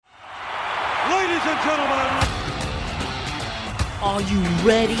ladies and gentlemen. Are you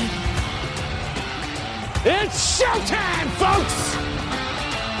ready? It's showtime, folks!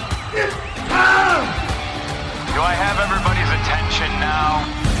 It's time! Do I have everybody's attention now?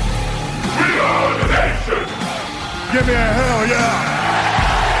 We are the nation! Give me a hell yeah!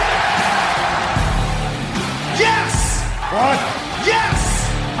 Yes! What? Yes!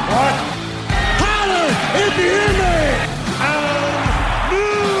 What? Holler if you hear me!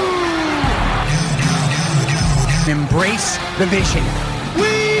 Embrace the vision.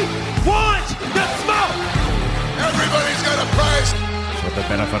 We want the smoke! Everybody's got a price! For the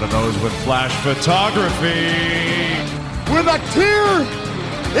benefit of those with flash photography. With a tear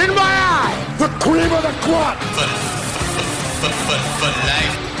in my eye! The cream of the crop! For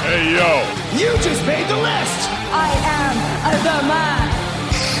life. Hey, yo. You just made the list! I am the man.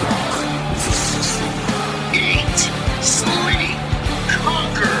 Eat, sleep,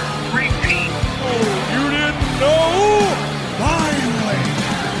 conquer, repeat. Oh, you didn't know? Finally!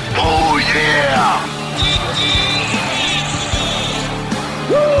 Oh yeah!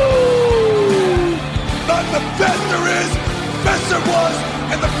 Woo! Not the best there is, best there was,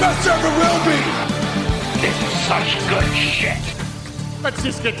 and the best there ever will be. This is such good shit. Let's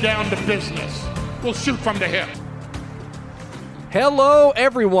just get down to business. We'll shoot from the hip. Hello,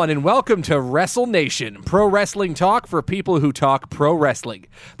 everyone, and welcome to Wrestle Nation, pro wrestling talk for people who talk pro wrestling.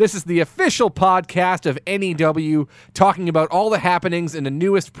 This is the official podcast of NEW, talking about all the happenings in the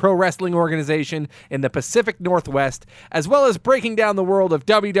newest pro wrestling organization in the Pacific Northwest, as well as breaking down the world of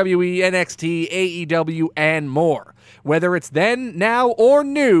WWE, NXT, AEW, and more. Whether it's then, now, or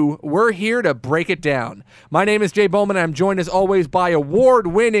new, we're here to break it down. My name is Jay Bowman, and I'm joined as always by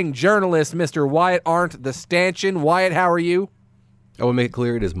award-winning journalist, Mr. Wyatt Arndt, the Stanchion. Wyatt, how are you? I will make it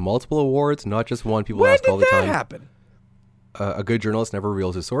clear it is multiple awards, not just one. People When ask all the did that time. happen? A good journalist never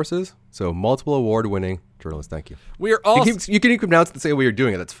reveals his sources, so multiple award-winning journalist. Thank you. We are all You can pronounce it the same way you're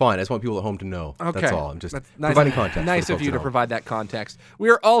doing it. That's fine. I just want people at home to know. Okay. That's all. I'm just That's nice, providing context. Nice for of folks you at to home. provide that context.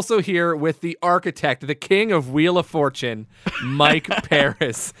 We are also here with the architect, the king of Wheel of Fortune, Mike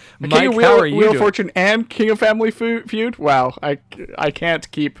Paris. Mike, King of how are you Wheel of doing? Fortune and King of Family Feud? Wow, I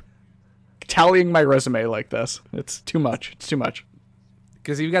can't keep tallying my resume like this. It's too much. It's too much.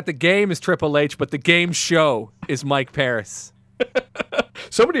 Because you got the game is Triple H, but the game show is Mike Paris.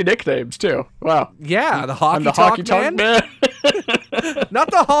 So many nicknames too. Wow. Yeah, the I'm hockey, the talk, Hockey Talk man. Man. Not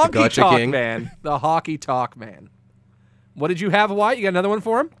the honky Gotcha talk King. man. The hockey talk man. What did you have, Wyatt? You got another one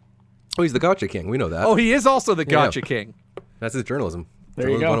for him? Oh, he's the Gotcha King. We know that. Oh, he is also the Yeah. Gotcha King. That's his journalism. There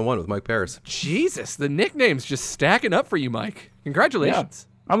you Journalism go. 101 with Mike Paris. Jesus, the nicknames just stacking up for you, Mike. Congratulations.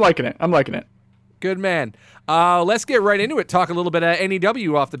 I'm liking it. I'm liking it. Good man. Let's get right into it. Talk a little bit of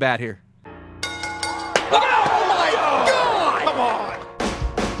NEW off the bat here.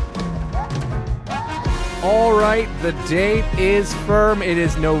 All right, the date is firm. It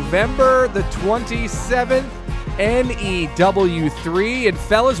is November the 27th, NEW3. And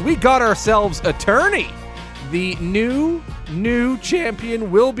fellas, we got ourselves a tourney. The new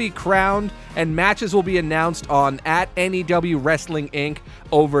champion will be crowned, and matches will be announced on at NEW Wrestling Inc.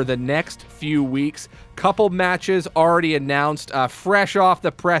 over the next few weeks. Couple matches already announced, fresh off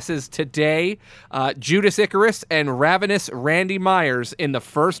the presses today. Judas Icarus and Ravenous Randy Myers in the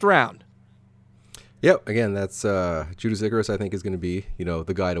first round. Yep. Again, that's Judas Icarus. I think is going to be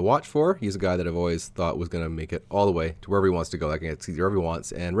the guy to watch for. He's a guy that I've always thought was going to make it all the way to wherever he wants to go. I can get wherever he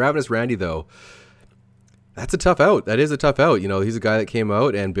wants. And Ravenous Randy, though, that's a tough out. That is a tough out. He's a guy that came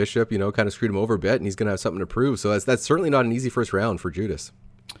out and Bishop, kind of screwed him over a bit, and he's going to have something to prove. So that's certainly not an easy first round for Judas.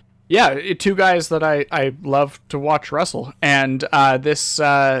 Yeah, two guys that I love to watch wrestle, and this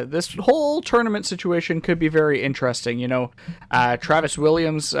whole tournament situation could be very interesting. Travis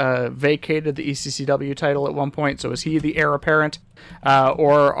Williams vacated the ECCW title at one point, so is he the heir apparent,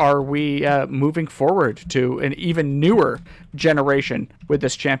 or are we moving forward to an even newer generation with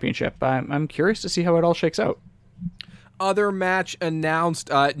this championship? I'm curious to see how it all shakes out. Other match announced,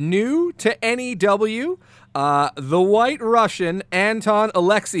 new to NEW. The White Russian, Anton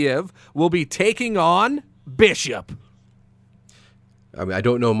Alexiev, will be taking on Bishop. I mean, I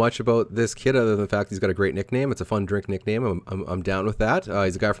don't know much about this kid other than the fact he's got a great nickname. It's a fun drink nickname. I'm down with that.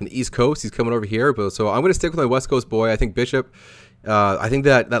 He's a guy from the East Coast. He's coming over here, so I'm going to stick with my West Coast boy. I think Bishop. I think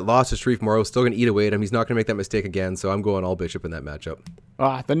that loss to Sharif Morrow is still going to eat away at him. He's not going to make that mistake again. So I'm going all Bishop in that matchup.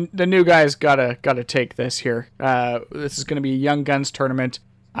 The new guy's gotta take this here. This is going to be a Young Guns tournament.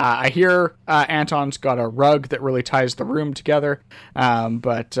 I hear Anton's got a rug that really ties the room together,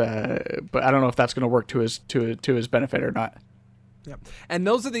 but I don't know if that's going to work to his benefit or not. Yep. And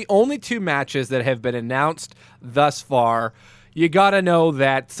those are the only two matches that have been announced thus far. you got to know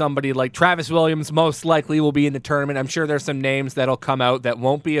that somebody like Travis Williams most likely will be in the tournament. I'm sure there's some names that'll come out that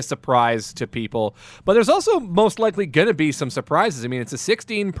won't be a surprise to people. But there's also most likely going to be some surprises. I mean, it's a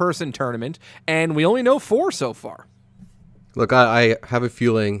 16-person tournament, and we only know 4 so far. Look, I have a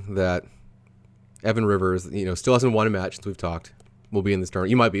feeling that Evan Rivers, still hasn't won a match since we've talked, will be in this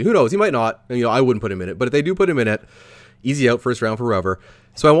tournament. He might be. Who knows? He might not. I wouldn't put him in it. But if they do put him in it, easy out first round for Rover.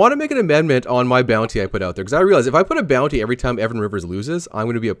 So I want to make an amendment on my bounty I put out there, because I realize if I put a bounty every time Evan Rivers loses, I'm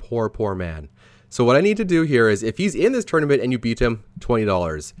going to be a poor, poor man. So what I need to do here is, if he's in this tournament and you beat him,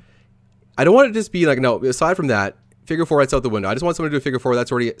 $20. I don't want it to just be like, no, aside from that, figure 4 that's out the window. I just want someone to do a figure 4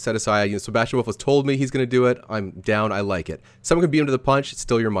 that's already set aside. Sebastian Wolf has told me he's going to do it. I'm down. I like it. Someone can beat him to the punch. It's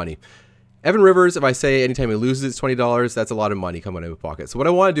still your money. Evan Rivers, if I say anytime he loses, it's $20, that's a lot of money coming out of his pocket. So what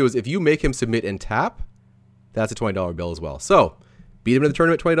I want to do is, if you make him submit and tap, that's a $20 bill as well. So beat him in the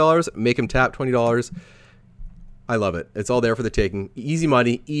tournament, $20. Make him tap, $20. I love it. It's all there for the taking. Easy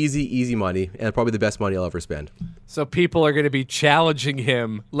money, easy money, and probably the best money I'll ever spend. So people are going to be challenging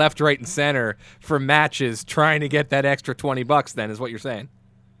him left, right, and center for matches, trying to get that extra $20 then, is what you're saying.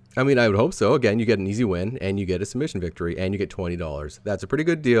 I mean, I would hope so. Again, you get an easy win, and you get a submission victory, and you get $20. That's a pretty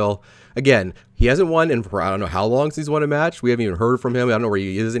good deal. Again, he hasn't won in I don't know how long since he's won a match. We haven't even heard from him. I don't know where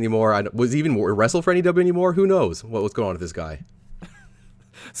he is anymore. Was he even wrestle for NEW anymore? Who knows what's going on with this guy?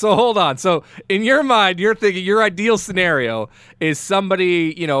 So hold on. So in your mind, you're thinking your ideal scenario is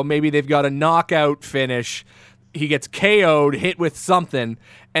somebody, maybe they've got a knockout finish. He gets KO'd, hit with something,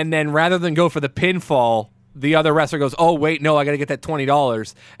 and then rather than go for the pinfall, the other wrestler goes, oh, wait, no, I got to get that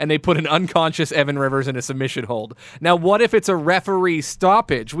 $20. And they put an unconscious Evan Rivers in a submission hold. Now, what if it's a referee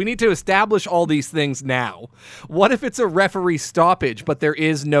stoppage? We need to establish all these things now. What if it's a referee stoppage, but there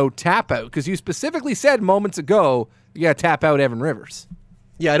is no tap out? Because you specifically said moments ago, you got to tap out Evan Rivers.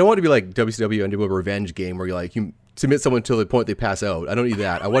 Yeah, I don't want to be like WCW and do a revenge game where you submit someone to the point they pass out. I don't need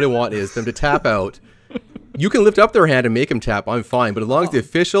that. What I want is them to tap out. You can lift up their hand and make them tap. I'm fine. But as long as the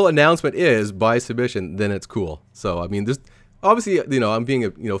official announcement is by submission, then it's cool. So, I mean, this obviously, I'm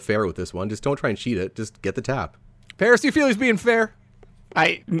being fair with this one. Just don't try and cheat it. Just get the tap. Paris, do you feel he's being fair?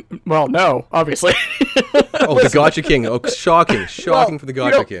 Well, no, obviously. The Gotcha King. Oh, shocking for the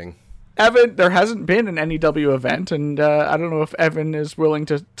Gotcha King. Evan, there hasn't been an NEW event, and I don't know if Evan is willing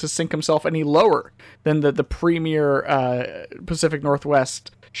to sink himself any lower than the premier Pacific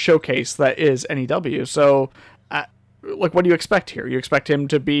Northwest showcase that is NEW. So, what do you expect here? You expect him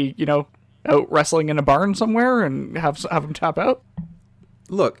to be, out wrestling in a barn somewhere and have him tap out?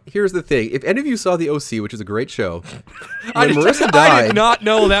 Look, here's the thing. If any of you saw The OC, which is a great show, I did not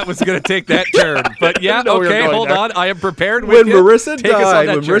know that was going to take that turn. But yeah, okay, hold on. I am prepared with you.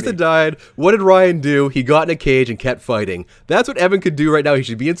 Marissa died, what did Ryan do? He got in a cage and kept fighting. That's what Evan could do right now. He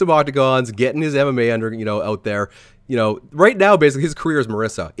should be in some octagons, getting his MMA under, out there. Right now, basically, his career is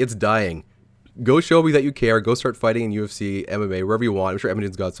Marissa. It's dying. Go show me that you care. Go start fighting in UFC, MMA, wherever you want. I'm sure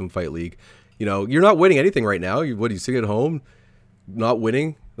Evan's got some fight league. You're not winning anything right now. Are you sitting at home? Not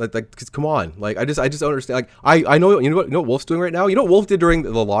winning, like come on, I just don't understand. I know what Wolf's doing right now. You know what Wolf did during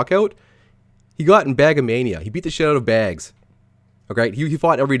the lockout? He got in Bagamania. He beat the shit out of Bags. Okay, he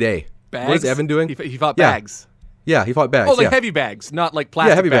fought every day. Bags? What is Evan doing? He fought Bags. Yeah, he fought Bags. Oh, heavy bags, not like plastic.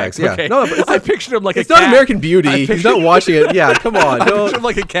 Yeah, heavy bags. Yeah, okay. no, but I pictured him like it's a cat. not American Beauty. He's not watching it. Yeah, come on. I pictured him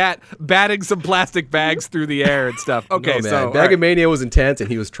like a cat batting some plastic bags through the air and stuff. Okay, no, man. Bagamania was intense, and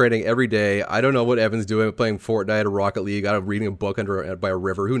he was training every day. I don't know what Evan's doing, playing Fortnite or Rocket League, out of reading a book by a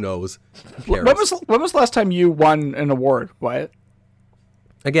river. Who knows? Who cares? When was the last time you won an award, Wyatt?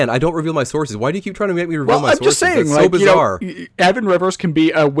 Again, I don't reveal my sources. Why do you keep trying to make me reveal my sources? I'm just saying, it's so bizarre. Evan Rivers can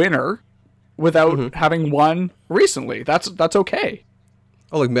be a winner without having won recently. That's okay.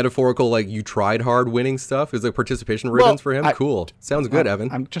 Oh, like metaphorical, you tried hard winning stuff? Is like participation ribbons for him? Cool. Sounds good,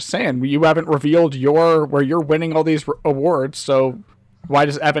 Evan. I'm just saying, you haven't revealed where you're winning all these awards, so why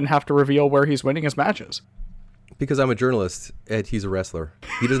does Evan have to reveal where he's winning his matches? Because I'm a journalist and he's a wrestler.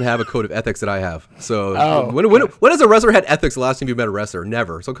 He doesn't have a code of ethics that I have. So when has a wrestler had ethics the last time you met a wrestler?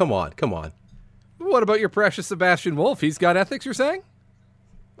 Never. So come on. What about your precious Sebastian Wolf? He's got ethics, you're saying?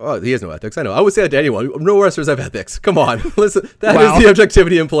 Oh, he has no ethics. I know. I would say that to anyone. No wrestlers have ethics. Come on. Listen, that is the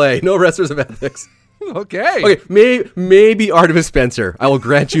objectivity in play. No wrestlers have ethics. Okay. Maybe Artemis Spencer. I will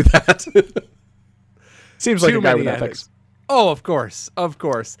grant you that. Seems like a guy with ethics. Oh, of course.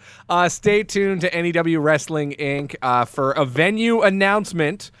 Stay tuned to NEW Wrestling Inc. For a venue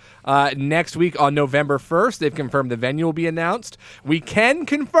announcement next week on November 1st. They've confirmed the venue will be announced. We can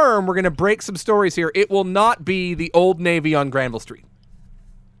confirm we're going to break some stories here. It will not be the Old Navy on Granville Street.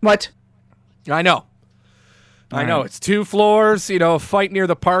 What? I know. I know it's 2 floors. Fight near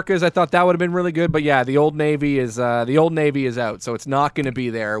the Parkas. I thought that would have been really good, but yeah, the Old Navy is out, so it's not going to be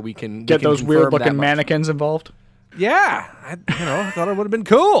there. We can get those weird looking mannequins involved. Yeah, I thought it would have been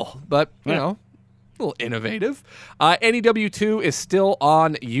cool, but you know. A little innovative. NEW2 is still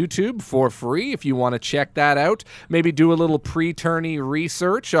on YouTube for free if you want to check that out. Maybe do a little pre-tourney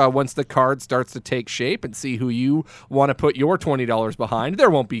research once the card starts to take shape and see who you want to put your $20 behind.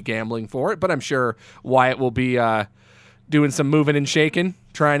 There won't be gambling for it, but I'm sure Wyatt will be doing some moving and shaking,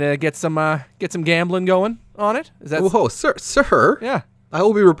 trying to get some gambling going on it. Is that? Oh, sir. Yeah. I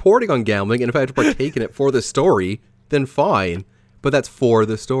will be reporting on gambling, and if I have to partake in it for the story, then fine. But that's for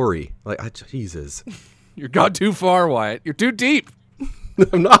the story. Jesus. You're gone too far, Wyatt. You're too deep.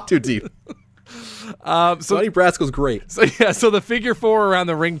 I'm not too deep. So Donnie Brasco's great. So the figure 4 around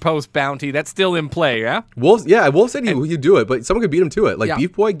the ring post bounty, that's still in play, yeah? Wolf said you do it, but someone could beat him to it.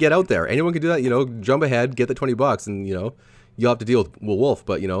 Beef Boy, get out there. Anyone could do that, jump ahead, get the $20, and, you'll have to deal with Wolf,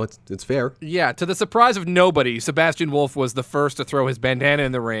 but, it's fair. Yeah, to the surprise of nobody, Sebastian Wolf was the first to throw his bandana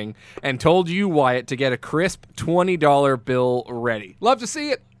in the ring and told you, Wyatt, to get a crisp $20 bill ready. Love to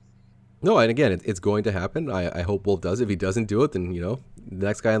see it. No, and again, it's going to happen. I hope Wolf does it. If he doesn't do it, then, the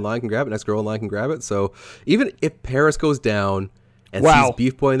next guy in line can grab it, next girl in line can grab it. So even if Paris goes down and sees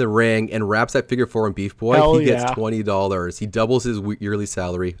Beef Boy in the ring and wraps that figure 4 in Beef Boy, he gets $20. He doubles his yearly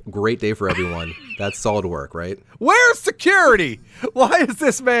salary. Great day for everyone. That's solid work, right? Where's security? Why is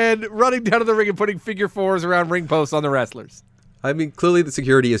this man running down to the ring and putting figure 4s around ring posts on the wrestlers? I mean, clearly the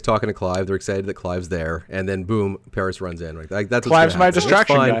security is talking to Clive. They're excited that Clive's there, and then boom, Paris runs in. Right? That's Clive's my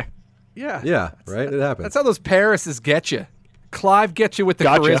distraction guy. Yeah, right. It happens. That's how those Parises get you. Clive gets you with the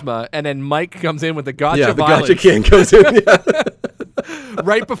charisma, and then Mike comes in with the gotcha violence. The gotcha king comes in. Yeah.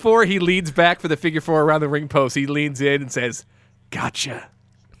 Right before he leads back for the figure 4 around the ring post, he leans in and says, "Gotcha."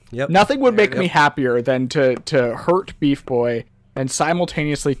 Yep. Nothing would make me happier than to hurt Beef Boy and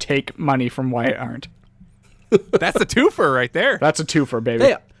simultaneously take money from Wyatt Arndt. That's a twofer right there. That's a twofer, baby.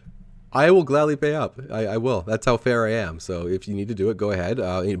 Hey, I will gladly pay up. I will. That's how fair I am. So if you need to do it, go ahead.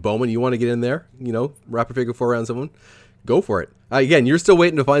 Bowman, you want to get in there, wrap a figure 4 around someone, go for it. Again, you're still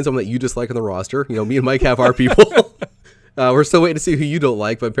waiting to find someone that you dislike on the roster. Me and Mike have our people. We're still waiting to see who you don't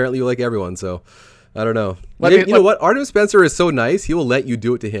like, but apparently you like everyone, so I don't know. You know what? Artem Spencer is so nice, he will let you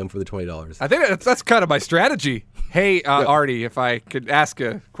do it to him for the $20. I think that's kind of my strategy. Hey, Artie, if I could ask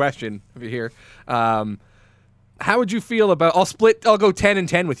a question of you here. How would you feel about, I'll go 10 and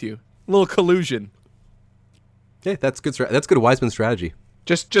 10 with you. A little collusion. Yeah, that's good. That's good Wiseman strategy.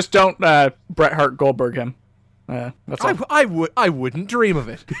 Just don't Bret Hart Goldberg him. That's all. I wouldn't dream of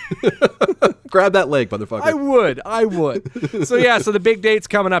it. Grab that leg, motherfucker. I would. So the big date's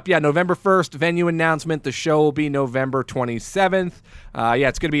coming up. Yeah, November 1st, venue announcement. The show will be November 27th.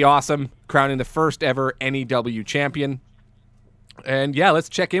 It's going to be awesome. Crowning the first ever NEW champion. And let's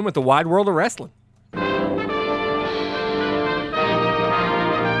check in with the wide world of wrestling.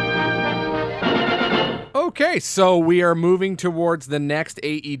 Okay, so we are moving towards the next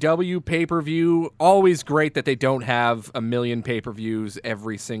AEW pay-per-view. Always great that they don't have a million pay-per-views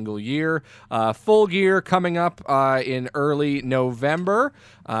every single year. Full Gear coming up in early November.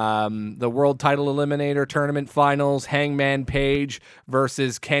 The World Title Eliminator Tournament Finals, Hangman Page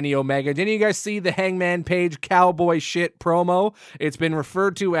versus Kenny Omega. Didn't you guys see the Hangman Page cowboy shit promo? It's been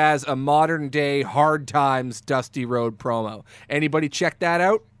referred to as a modern-day Hard Times Dusty Road promo. Anybody check that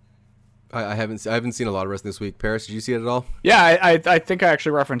out? I haven't seen a lot of wrestling this week. Paris, did you see it at all? Yeah, I think I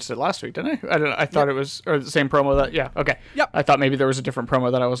actually referenced it last week, didn't I? I thought it was the same promo that. Yeah, okay. Yep. I thought maybe there was a different promo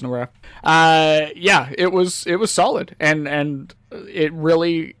that I wasn't aware of. It was solid, and it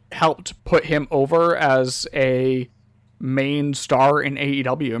really helped put him over as a main star in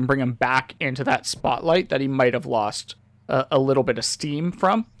AEW and bring him back into that spotlight that he might have lost a little bit of steam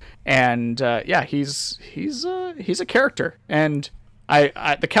from. And he's a character. And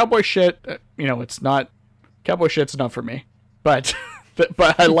I the cowboy shit, it's not, cowboy shit's not for me, but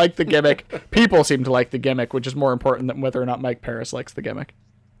but I like the gimmick. People seem to like the gimmick, which is more important than whether or not Mike Paris likes the gimmick.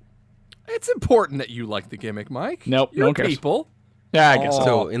 It's important that you like the gimmick, Mike. Nope, You're no one cares. People. Yeah, I guess so.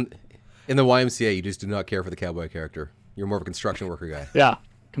 So in the YMCA, you just do not care for the cowboy character. You're more of a construction worker guy. Yeah.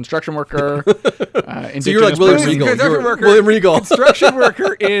 Construction worker. So you're like William Regal. William Regal. Construction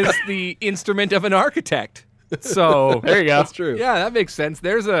worker is the instrument of an architect. So there you go. That's true. Yeah, that makes sense.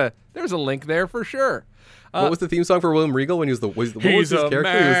 There's a link there for sure. What was the theme song for William Regal when he was what was his character?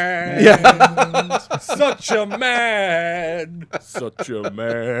 Man. Yeah. Such a man. Such a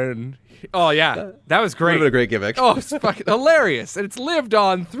man. Oh yeah, that was great. What a great gimmick. Oh, it's fucking hilarious, and it's lived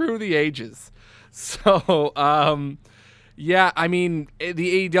on through the ages. So, Yeah, I mean,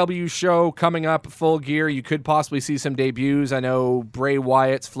 the AEW show coming up, Full Gear, you could possibly see some debuts. I know Bray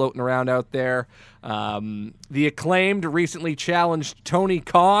Wyatt's floating around out there. The Acclaimed recently challenged Tony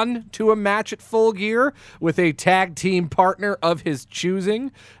Khan to a match at Full Gear with a tag team partner of his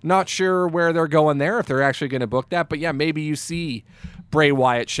choosing. Not sure where they're going there, if they're actually going to book that. But yeah, maybe you see Bray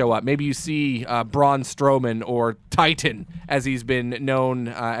Wyatt show up. Maybe you see Braun Strowman, or Titan, as he's been known,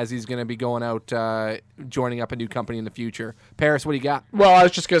 as he's going to be going out, joining up a new company in the future. Paris, what do you got? Well, I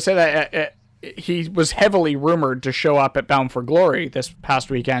was just going to say that he was heavily rumored to show up at Bound for Glory this past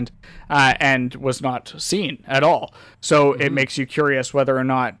weekend, and was not seen at all. So it makes you curious whether or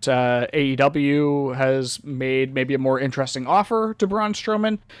not AEW has made maybe a more interesting offer to Braun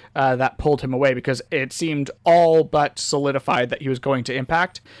Strowman that pulled him away, because it seemed all but solidified that he was going to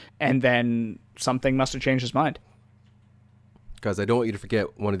Impact, and then something must have changed his mind. Guys, I don't want you to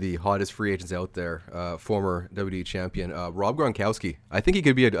forget one of the hottest free agents out there, former WWE champion, Rob Gronkowski. I think he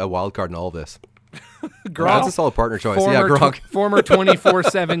could be a wild card in all of this. That's a solid partner choice. Yeah, Gronk. Former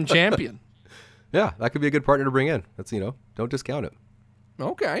 24/7 champion. Yeah, that could be a good partner to bring in. That's, don't discount it.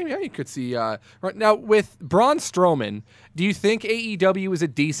 Okay, yeah, you could see. Right now, with Braun Strowman, do you think AEW is a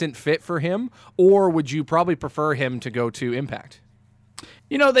decent fit for him, or would you probably prefer him to go to Impact?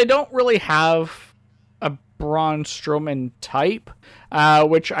 They don't really have a Braun Strowman type,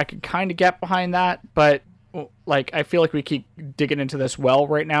 which I could kind of get behind that, but I feel like we keep digging into this well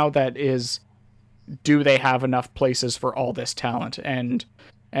right now. That is, do they have enough places for all this talent? And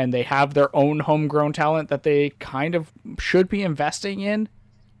they have their own homegrown talent that they kind of should be investing in.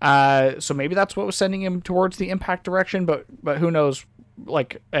 So maybe that's what was sending him towards the Impact direction, but who knows?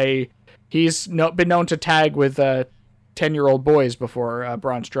 He's been known to tag with 10-year-old boys before,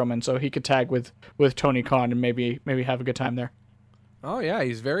 Braun Strowman, so he could tag with Tony Khan and maybe have a good time there. Oh yeah,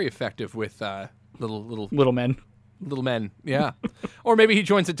 he's very effective with little men. Little men, yeah. Or maybe he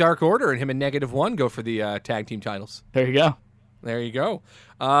joins the Dark Order and him and Negative-1 go for the tag team titles. There you go. There you go.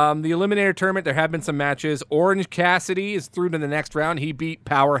 The Eliminator Tournament, there have been some matches. Orange Cassidy is through to the next round. He beat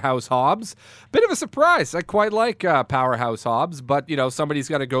Powerhouse Hobbs. Bit of a surprise. I quite like Powerhouse Hobbs, but, somebody's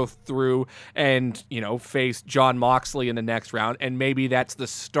got to go through and, face Jon Moxley in the next round, and maybe that's the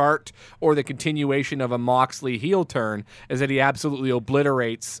start or the continuation of a Moxley heel turn, is that he absolutely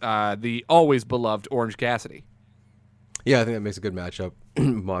obliterates the always beloved Orange Cassidy. Yeah, I think that makes a good matchup,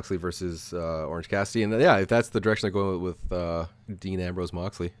 Moxley versus Orange Cassidy, and if that's the direction they're going with Dean Ambrose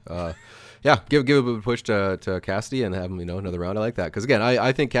Moxley, give a bit of a push to Cassidy and have him another round. I like that, because again,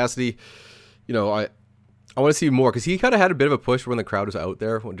 I think Cassidy, I want to see more, because he kind of had a bit of a push when the crowd was out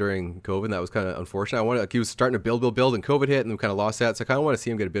there during COVID, and that was kind of unfortunate. He was starting to build, and COVID hit, and we kind of lost that, so I kind of want to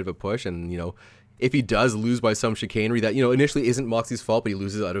see him get a bit of a push, and if he does lose by some chicanery that initially isn't Moxley's fault, but he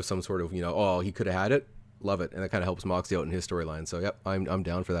loses out of some sort of he could have had it. Love it, and that kind of helps Moxley out in his storyline. So, yep, I'm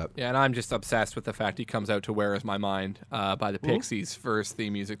down for that. Yeah, and I'm just obsessed with the fact he comes out to "Where Is My Mind" by the Pixies first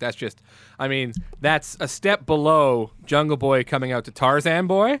theme music. That's just, that's a step below Jungle Boy coming out to Tarzan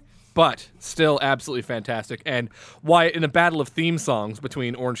Boy, but still absolutely fantastic. And why, in a battle of theme songs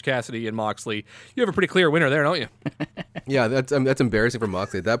between Orange Cassidy and Moxley, you have a pretty clear winner there, don't you? Yeah, that's embarrassing for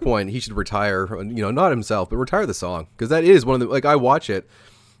Moxley. At that point, he should retire. Not himself, but retire the song, because that is one of the I watch it.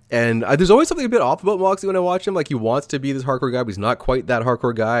 And there's always something a bit off about Moxley when I watch him. He wants to be this hardcore guy, but he's not quite that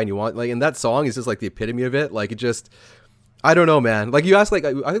hardcore guy. And and that song is just the epitome of it. It just, I don't know, man. You asked, I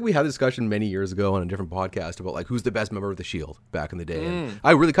think we had a discussion many years ago on a different podcast about who's the best member of the Shield back in the day. And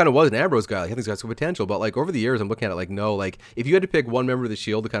I really kind of was an Ambrose guy. I think he's got some potential, but over the years, I'm looking at it no. If you had to pick one member of the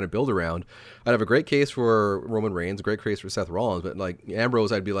Shield to kind of build around, I'd have a great case for Roman Reigns, a great case for Seth Rollins, but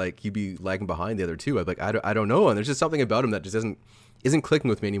Ambrose, I'd be he'd be lagging behind the other two. I'd be I don't know, and there's just something about him that just isn't clicking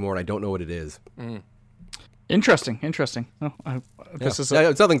with me anymore, and I don't know what it is. Interesting. Oh,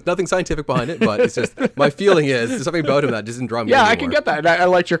 it's nothing scientific behind it, but it's just my feeling is there's something about him that doesn't draw me. Yeah, anymore. I can get that. I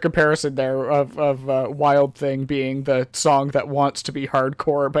liked your comparison there of Wild Thing being the song that wants to be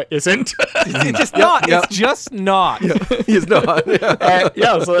hardcore but isn't. It's just not. Yep. It's just not. Yeah, he's not.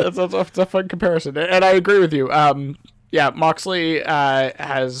 Yeah, so it's a fun comparison, and I agree with you. Moxley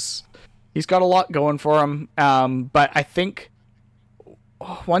he's got a lot going for him, but I think,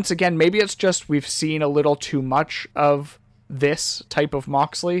 once again, maybe it's just we've seen a little too much of this type of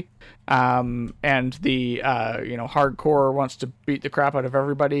Moxley, and the hardcore wants to beat the crap out of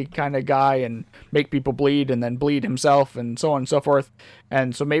everybody kind of guy and make people bleed and then bleed himself and so on and so forth.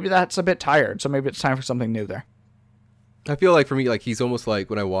 And so maybe that's a bit tired. So maybe it's time for something new there. I feel for me, he's almost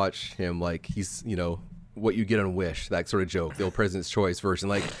when I watch him, he's what you get on Wish, that sort of joke, the old President's Choice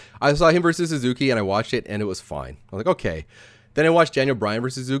version. I saw him versus Suzuki and I watched it and it was fine. I was okay. Then I watched Daniel Bryan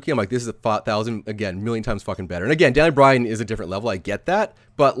versus Suzuki. I'm like, this is million times fucking better. And again, Daniel Bryan is a different level. I get that.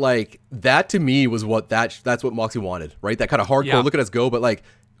 But like that to me was that's what Moxley wanted, right? That kind of hardcore, look at us go. But like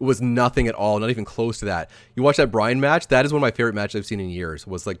it was nothing at all, not even close to that. You watch that Bryan match, that is one of my favorite matches I've seen in years. It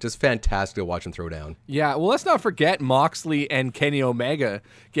was like just fantastic to watch him throw down. Yeah, well, let's not forget Moxley and Kenny Omega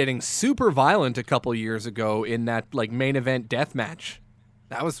getting super violent a couple years ago in that like main event death match.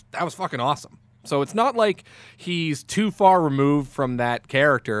 That was fucking awesome. So it's not like he's too far removed from that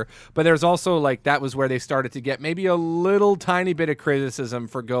character, but there's also like that was where they started to get maybe a little tiny bit of criticism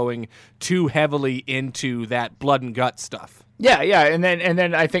for going too heavily into that blood and gut stuff. Yeah, and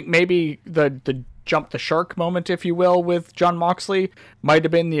then I think maybe the jump the shark moment, if you will, with Jon Moxley might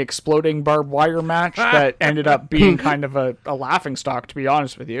have been the exploding barbed wire match that ended up being kind of a laughingstock, to be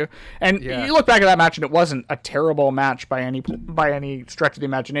honest with you. And you look back at that match, and it wasn't a terrible match by any stretch of the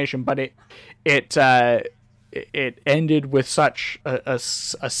imagination, but it ended with such a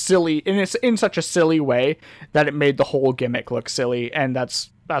silly in such a silly way that it made the whole gimmick look silly, and that's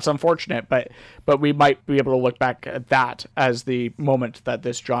unfortunate, but we might be able to look back at that as the moment that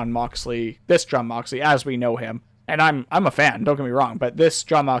this Jon Moxley as we know him, and I'm a fan, don't get me wrong, but this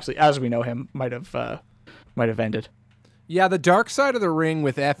Jon Moxley as we know him might have ended. Yeah, the Dark Side of the Ring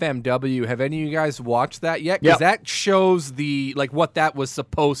with FMW. Have any of you guys watched that yet? Because that shows the like what that was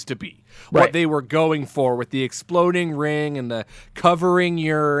supposed to be, what they were going for with the exploding ring and the covering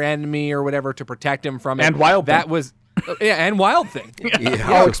your enemy or whatever to protect him from it. And Wild Thing. That was. And Wild Thing.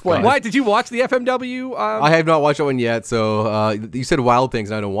 I'll explain. Why did you watch the FMW? I have not watched that one yet. So you said Wild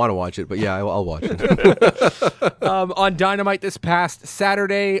Things, and I don't want to watch it, but yeah, I'll watch it. On Dynamite this past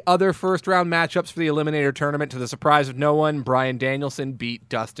Saturday, other first round matchups for the Eliminator Tournament. To the surprise of no one, Bryan Danielson beat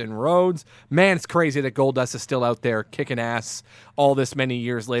Dustin Rhodes. Man, it's crazy that Goldust is still out there kicking ass all this many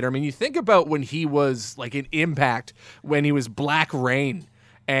years later. I mean, you think about when he was like in Impact, when he was Black Reign.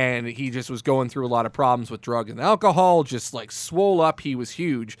 And he just was going through a lot of problems with drugs and alcohol, just like swole up. He was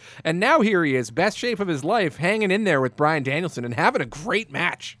huge. And now here he is, best shape of his life, hanging in there with Bryan Danielson and having a great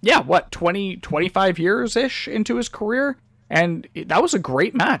match. Yeah, 25 years-ish into his career? And that was a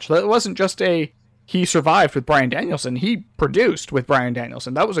great match. That wasn't just he survived with Bryan Danielson. He produced with Bryan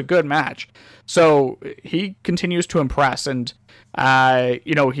Danielson. That was a good match. So he continues to impress. And, I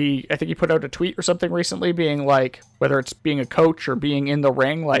think he put out a tweet or something recently being like, whether it's being a coach or being in the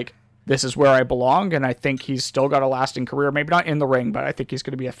ring, like, this is where I belong. And I think he's still got a lasting career. Maybe not in the ring, but I think he's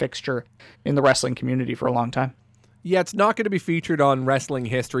going to be a fixture in the wrestling community for a long time. Yeah, it's not going to be featured on Wrestling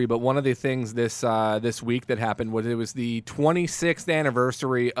History, but one of the things this week that happened was it was the 26th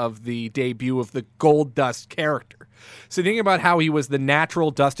anniversary of the debut of the Goldust character. So thinking about how he was the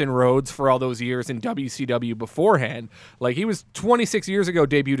natural Dustin Rhodes for all those years in WCW beforehand, like he was 26 years ago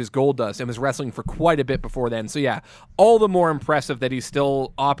debuted as Goldust and was wrestling for quite a bit before then. So yeah, all the more impressive that he's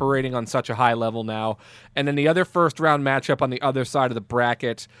still operating on such a high level now. And then the other first round matchup on the other side of the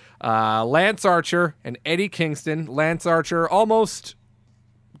bracket, Lance Archer and Eddie Kingston. Lance Archer almost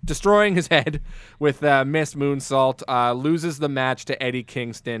destroying his head with missed moonsault, loses the match to Eddie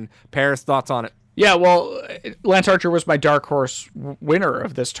Kingston. Paris, thoughts on it? Yeah, well, Lance Archer was my dark horse winner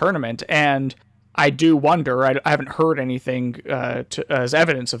of this tournament, and I do wonder, I haven't heard anything as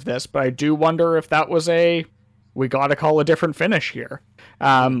evidence of this, but I do wonder if that was we gotta call a different finish here.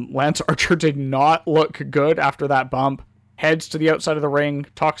 Lance Archer did not look good after that bump, heads to the outside of the ring,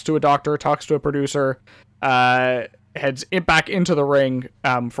 talks to a doctor, talks to a producer, heads back into the ring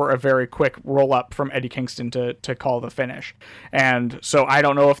for a very quick roll-up from Eddie Kingston to call the finish. And so I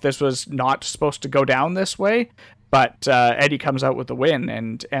don't know if this was not supposed to go down this way, but Eddie comes out with the win,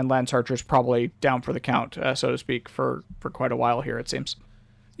 and Lance Archer's probably down for the count, so to speak, for quite a while here, it seems.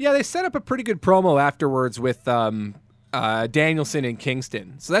 Yeah, they set up a pretty good promo afterwards with Danielson and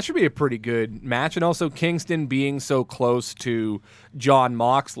Kingston. So that should be a pretty good match. And also Kingston being so close to Jon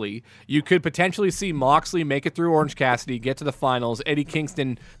Moxley, you could potentially see Moxley make it through Orange Cassidy, get to the finals. Eddie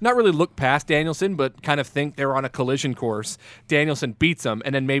Kingston not really look past Danielson, but kind of think they're on a collision course. Danielson beats him,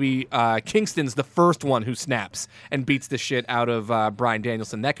 and then maybe Kingston's the first one who snaps and beats the shit out of Bryan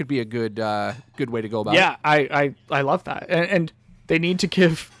Danielson. That could be a good way to go about it. Yeah, I love that. And they need to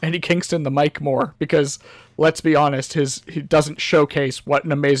give Eddie Kingston the mic more, because let's be honest, he doesn't showcase what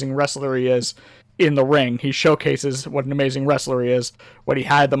an amazing wrestler he is in the ring. He showcases what an amazing wrestler he is when he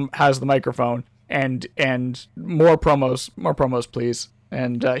has the microphone. And more promos, please.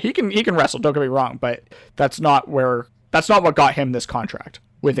 And he can wrestle, don't get me wrong, but that's not what got him this contract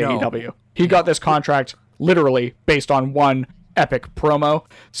with AEW. He got this contract literally based on one epic promo.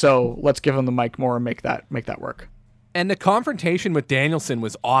 So let's give him the mic more and make that work. And the confrontation with Danielson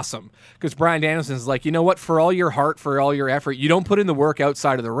was awesome because Bryan Danielson's like, you know what? For all your heart, for all your effort, you don't put in the work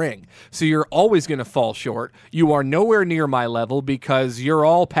outside of the ring. So you're always going to fall short. You are nowhere near my level because you're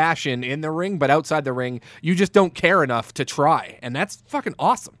all passion in the ring, but outside the ring, you just don't care enough to try. And that's fucking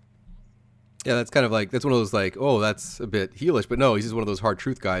awesome. Yeah, that's kind of like, that's one of those like, oh, that's a bit heelish, but no, he's just one of those hard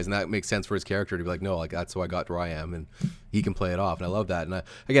truth guys, and that makes sense for his character to be like, no, like that's how I got to where I am, and he can play it off, and I love that. And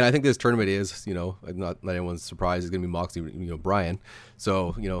I think this tournament is, not anyone's surprised, is going to be Moxley, Bryan.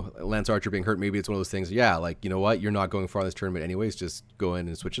 So, Lance Archer being hurt, maybe it's one of those things, yeah, like, you know what, you're not going far in this tournament anyways, just go in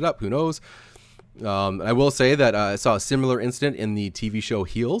and switch it up, who knows? I will say that I saw a similar incident in the TV show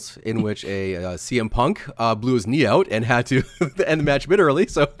Heels, in which a CM Punk blew his knee out and had to end the match a bit early.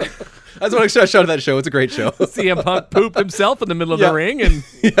 So I just want to shout out that show. It's a great show. CM Punk pooped himself in the middle of the ring and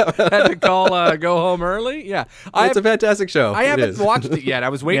had to call go home early. Yeah, it's a fantastic show. I haven't watched it yet. I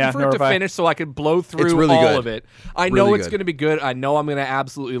was waiting for it to finish so I could blow through really all of it. I know it's going to be good. I know I'm going to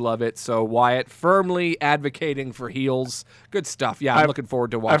absolutely love it. So Wyatt firmly advocating for Heels. Good stuff. Yeah, I'm looking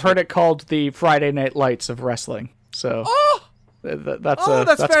forward to watching. I've heard it called the Friday Night Lights of wrestling. So that's a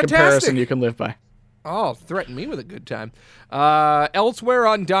fantastic comparison you can live by. Oh, threaten me with a good time. Elsewhere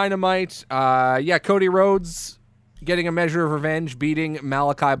on Dynamite, Cody Rhodes getting a measure of revenge, beating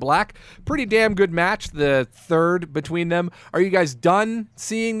Malachi Black. Pretty damn good match, the third between them. Are you guys done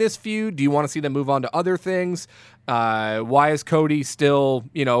seeing this feud? Do you want to see them move on to other things? Why is Cody still,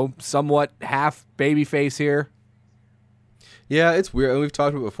 somewhat half babyface here? Yeah, it's weird. We've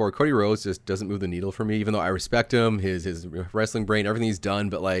talked about it before. Cody Rhodes just doesn't move the needle for me, even though I respect him, his wrestling brain, everything he's done.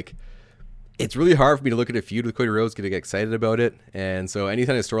 But, like, it's really hard for me to look at a feud with Cody Rhodes, get excited about it. And so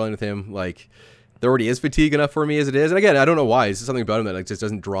anytime I storyline with him, like, there already is fatigue enough for me as it is. And again, I don't know why. It's just something about him that like just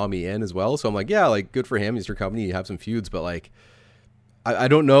doesn't draw me in as well. So I'm like, yeah, like, good for him. He's your company. You have some feuds. But, like, I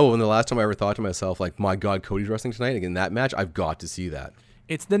don't know when the last time I ever thought to myself, like, my God, Cody's wrestling tonight. Again, that match, I've got to see that.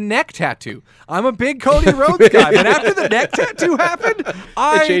 It's the neck tattoo. I'm a big Cody Rhodes guy, but after the neck tattoo happened,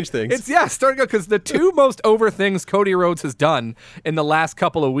 it changed things. Starting to go, because the two most over things Cody Rhodes has done in the last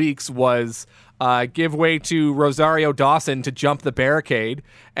couple of weeks was give way to Rosario Dawson to jump the barricade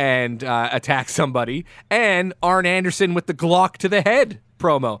and attack somebody, and Arn Anderson with the Glock to the head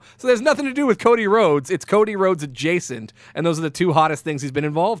promo. So there's nothing to do with Cody Rhodes. It's Cody Rhodes adjacent, and those are the two hottest things he's been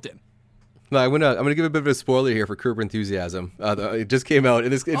involved in. No, I'm gonna give a bit of a spoiler here for Curb Enthusiasm. It just came out,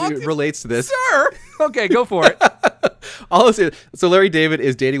 and it relates to this. Sir, okay, go for it. I'll say, so Larry David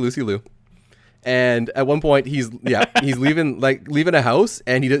is dating Lucy Liu, and at one point he's leaving a house,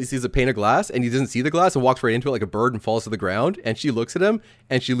 and he sees a pane of glass, and he doesn't see the glass and walks right into it like a bird and falls to the ground. And she looks at him,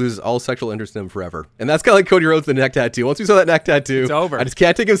 and she loses all sexual interest in him forever. And that's kind of like Cody Rhodes, the neck tattoo. Once we saw that neck tattoo, it's over. I just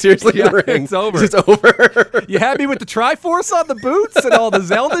can't take him seriously in the ring. It's over. It's over. You had me with the Triforce on the boots and all the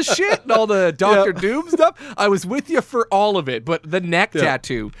Zelda shit and all the Dr. Doom stuff. I was with you for all of it, but the neck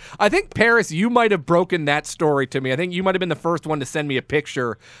tattoo. I think, Paris, you might have broken that story to me. I think you might have been the first one to send me a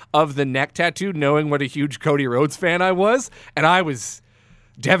picture of the neck tattoo, knowing what a huge Cody Rhodes fan I was, and I was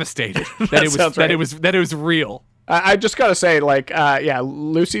devastated that it was real. I just gotta say, like,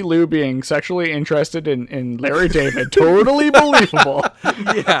 Lucy Liu being sexually interested in Larry David, totally believable.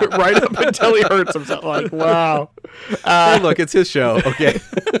 Yeah, right up until he hurts himself. Like, wow. Hey, look, it's his show. Okay.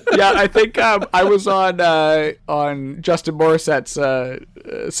 Yeah, I think I was on Justin Morissette's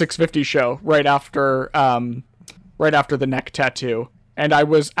 650 show right after the neck tattoo, and I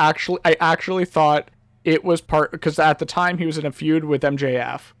actually thought it was because at the time he was in a feud with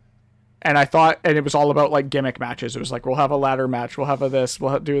MJF. And I thought, and it was all about like gimmick matches. It was like, we'll have a ladder match, we'll have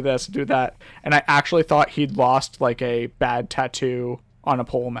we'll do this, do that. And I actually thought he'd lost like a bad tattoo on a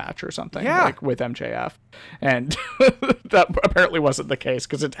pole match or something, like with MJF. And that apparently wasn't the case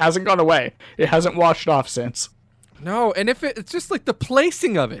because it hasn't gone away. It hasn't washed off since. No, and it's just like the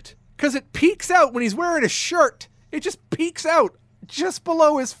placing of it, because it peeks out when he's wearing a shirt. It just peeks out just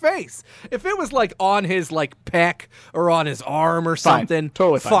below his face. If it was like on his like pec or on his arm or something,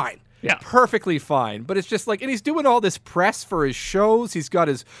 totally fine. Yeah, perfectly fine. But it's just like, and he's doing all this press for his shows. He's got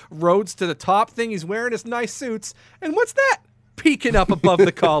his Roads to the Top thing. He's wearing his nice suits. And what's that peeking up above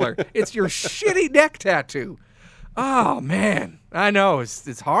the collar? It's your shitty neck tattoo. Oh man, I know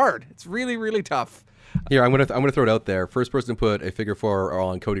it's hard. It's really, really tough. Here, I'm gonna throw it out there. First person to put a figure 4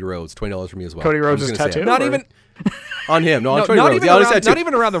 on Cody Rhodes, $20 for me as well. Cody Rhodes' tattoo? Not even on him. No, on Cody not Rhodes. Even not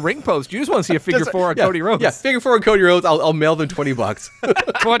even around the ring post. You just want to see a figure 4 on Cody Rhodes. Yeah, figure 4 on Cody Rhodes. I'll mail them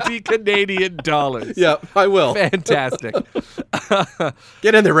 $20. 20 Canadian dollars. Yeah, I will. Fantastic.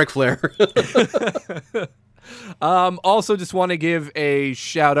 Get in there, Ric Flair. Also, just want to give a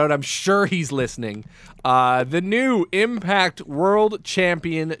shout out. I'm sure he's listening. The new Impact World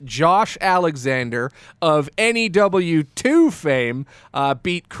Champion Josh Alexander of NEW 2 fame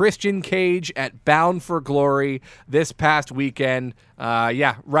beat Christian Cage at Bound for Glory this past weekend.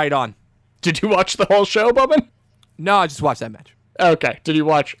 Yeah, right on. Did you watch the whole show, Bubban? No, I just watched that match. Okay. Did you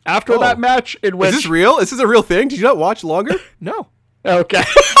watch after that match? In which... Is this real? Is this a real thing? Did you not watch longer? No. Okay.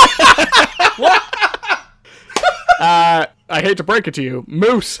 What? I hate to break it to you.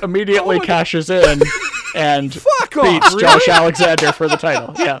 Moose immediately cashes in and beats Josh Alexander for the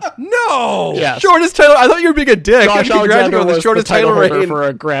title. Yeah. No. Yeah. Shortest title. I thought you were being a dick. Josh Alexander on was the shortest the title holder reign for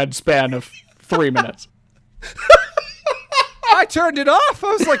a grand span of 3 minutes. I turned it off.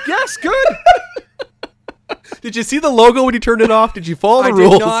 I was like, yes, good. Did you see the logo when you turned it off? Did you follow the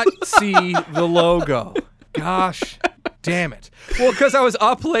rules? I did not see the logo. Gosh, damn it. Well, because I was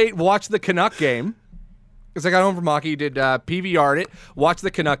up late, watched the Canuck game. Because I got home from hockey, did PVR'd it, watched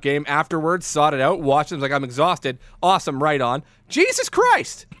the Canuck game. Afterwards, sought it out, watched it. I was like, I'm exhausted. Awesome, right on. Jesus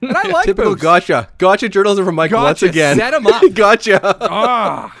Christ. And I like Typical Moose. Gotcha journalism from Mike once again. Set him up.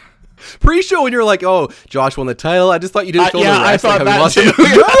 Gotcha. Pre-show when you were like, oh, Josh won the title. I just thought you didn't film the rest. I thought like that too.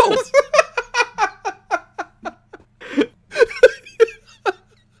 No.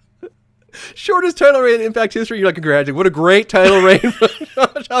 Shortest title reign in Impact history. You're like, congratulations. What a great title reign for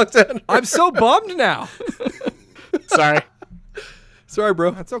Josh Alexander. I'm so bummed now. Sorry,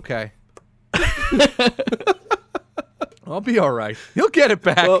 bro. That's okay. I'll be all right. He'll get it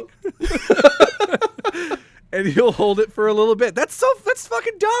back. Well, and he'll hold it for a little bit. That's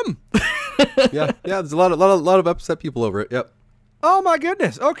fucking dumb. yeah. There's a lot of upset people over it. Yep. Oh my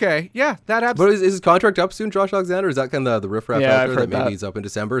goodness. Okay. Yeah, that happens. But is his contract up soon, Josh Alexander? Is that kind of the riffraff Yeah, out I've there heard that maybe that. he's up in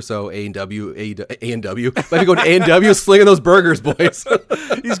December? So A&W. Might be going to A&W slinging those burgers, boys.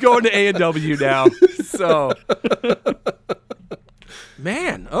 He's going to A&W now. So,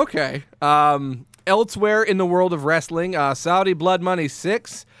 man, okay. Elsewhere in the world of wrestling, Saudi Blood Money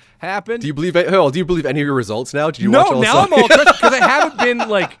 6 happened. Do you believe any of your results now? Did you watch all now I'm all because I haven't been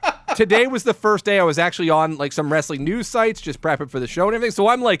like. Today was the first day I was actually on like some wrestling news sites, just prepping for the show and everything. So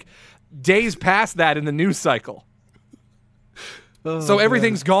I'm like days past that in the news cycle. So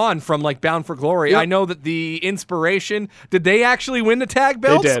everything's gone from like Bound for Glory. Yep. I know that the Inspiration, did they actually win the tag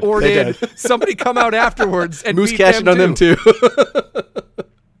belts? did. Or They did somebody come out afterwards and Moose beat cashing on them too.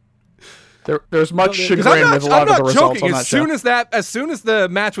 There's much Because chagrin with a lot of the results on that As soon as the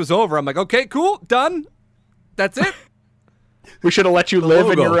match was over, I'm like, okay, cool, done. That's it. We should have let you live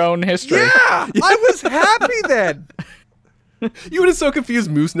in logo. your own history. Yeah, I was happy then. You would have so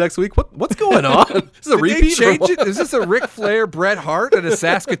confused Moose next week. What's going on? This is a Did they repeat. change it? Is this a Ric Flair, Bret Hart at a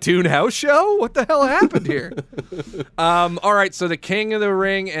Saskatoon house show? What the hell happened here? All right, so the King of the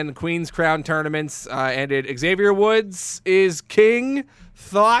Ring and Queen's Crown tournaments ended. Xavier Woods is king.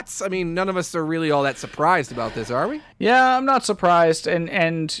 Thoughts? I mean, none of us are really all that surprised about this, are we? Yeah, I'm not surprised.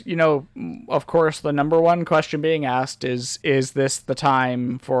 And you know, of course, the number one question being asked is this the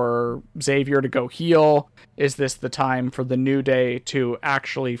time for Xavier to go heel? Is this the time for the New Day to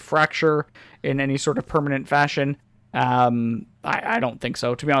actually fracture in any sort of permanent fashion? I don't think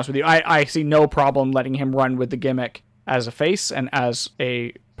so, to be honest with you. I see no problem letting him run with the gimmick as a face and as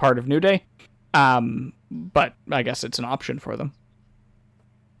a part of New Day. But I guess it's an option for them.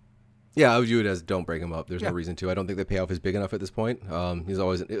 Yeah, I would view it as don't break him up. There's no reason to. I don't think the payoff is big enough at this point.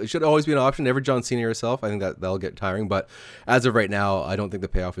 It should always be an option. Never John Cena yourself. I think that'll get tiring. But as of right now, I don't think the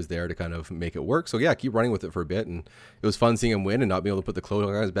payoff is there to kind of make it work. So yeah, keep running with it for a bit. And it was fun seeing him win and not being able to put the cloak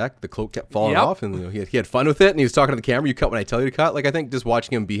on his back. The cloak kept falling off, and he had fun with it. And he was talking to the camera. You cut when I tell you to cut. Like I think just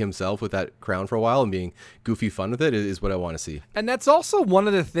watching him be himself with that crown for a while and being goofy fun with it is what I want to see. And that's also one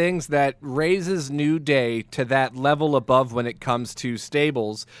of the things that raises New Day to that level above when it comes to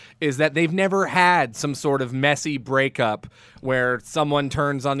stables is that they've never had some sort of messy breakup where someone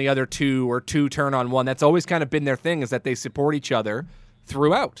turns on the other two or two turn on one. That's always kind of been their thing, is that they support each other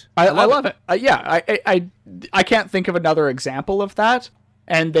throughout. I love it. I can't think of another example of that.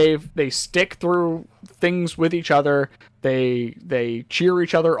 And they stick through things with each other. They cheer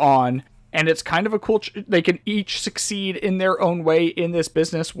each other on. And it's kind of a cool... they can each succeed in their own way in this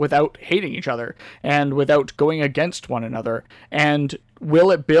business without hating each other and without going against one another. And will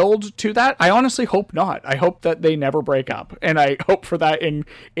it build to that? I honestly hope not. I hope that they never break up. And I hope for that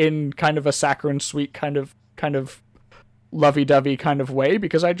in kind of a saccharine sweet kind of lovey-dovey kind of way,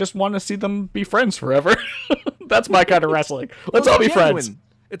 because I just want to see them be friends forever. That's my kind of wrestling. Let's all be friends.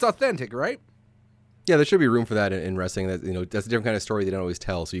 It's authentic, right? Yeah, there should be room for that in wrestling. That that's a different kind of story they don't always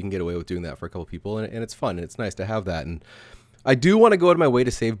tell, so you can get away with doing that for a couple people, and it's fun and it's nice to have that. And I do want to go out of my way to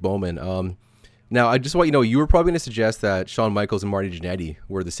save Bowman. Now, I just want you to know, you were probably going to suggest that Shawn Michaels and Marty Jannetty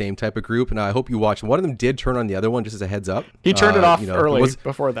were the same type of group, and I hope you watched. One of them did turn on the other one, just as a heads up. He turned it off early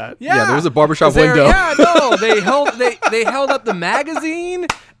before that. Yeah, there was a barbershop window. Yeah, no, they held up the magazine,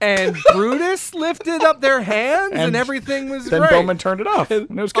 and Brutus lifted up their hands, and everything was then great. Then Bowman turned it off, and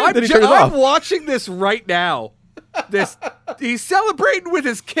it was good. I'm watching this right now. He's celebrating with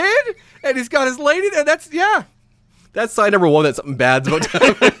his kid, and he's got his lady, and that's sign number one that something bad's about to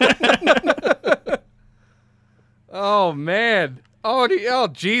happen. Oh, man. Oh,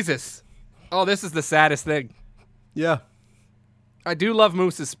 Jesus. Oh, this is the saddest thing. Yeah. I do love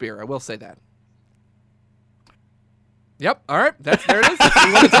Moose's spear. I will say that. Yep. All right. There it is.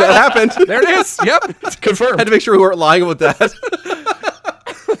 That happened. There it is. Yep. Confirmed. Had to make sure we weren't lying about that.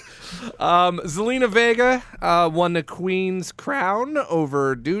 Zelina Vega won the Queen's crown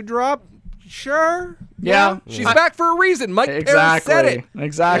over Doudrop. Sure. Yeah. She's back for a reason. Mike Perry said it.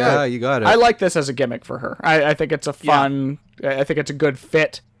 Exactly. Yeah, you got it. I like this as a gimmick for her. I think it's a fun, I think it's a good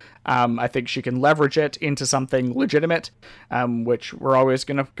fit. I think she can leverage it into something legitimate, which we're always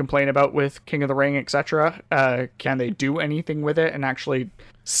going to complain about with King of the Ring, etc. Can they do anything with it and actually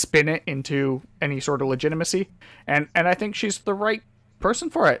spin it into any sort of legitimacy? And I think she's the right person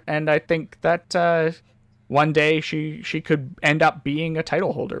for it. And I think that one day she could end up being a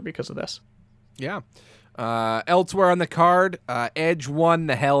title holder because of this. Yeah. Elsewhere on the card, Edge won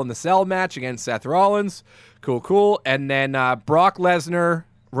the Hell in the Cell match against Seth Rollins. Cool. And then Brock Lesnar,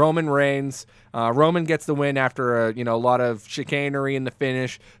 Roman Reigns. Roman gets the win after a lot of chicanery in the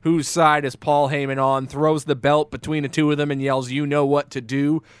finish. Whose side is Paul Heyman on? Throws the belt between the two of them and yells, "You know what to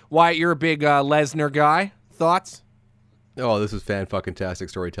do." Wyatt, you're a big Lesnar guy. Thoughts? Oh, this is fan-fucking-tastic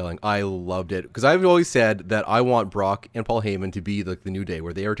storytelling. I loved it. Because I've always said that I want Brock and Paul Heyman to be like the New Day,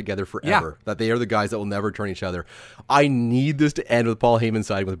 where they are together forever. Yeah. That they are the guys that will never turn each other. I need this to end with Paul Heyman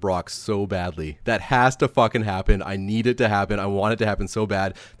siding with Brock so badly. That has to fucking happen. I need it to happen. I want it to happen so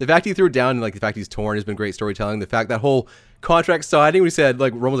bad. The fact he threw it down and the fact he's torn has been great storytelling. The fact that whole contract signing, we said,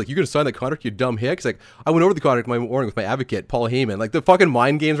 Roman's like, "You're going to sign that contract, you dumb hick?" He's like, "I went over the contract my morning with my advocate, Paul Heyman." The fucking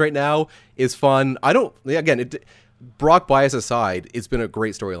mind games right now is fun. Brock bias aside, it's been a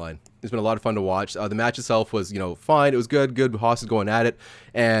great storyline. It's been a lot of fun to watch. The match itself was, fine. It was good. Good. Haas is going at it.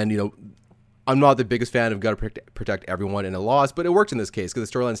 And, I'm not the biggest fan of got to protect everyone in a loss, but it worked in this case because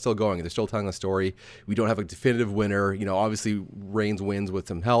the storyline's still going. They're still telling a story. We don't have a definitive winner. Obviously Reigns wins with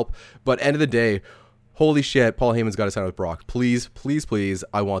some help. But end of the day, holy shit, Paul Heyman's got to sign with Brock. Please, please, please.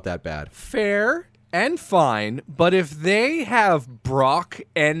 I want that bad. Fair and fine, but if they have Brock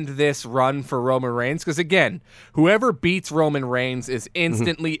end this run for Roman Reigns, because again, whoever beats Roman Reigns is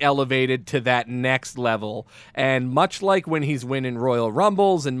instantly elevated to that next level, and much like when he's winning Royal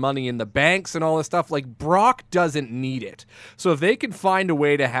Rumbles and Money in the Banks and all this stuff, Brock doesn't need it. So if they can find a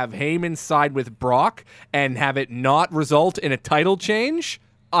way to have Heyman side with Brock and have it not result in a title change,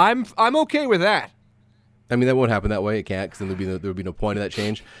 I'm okay with that. I mean, that won't happen that way. It can't, because then there would be no point in that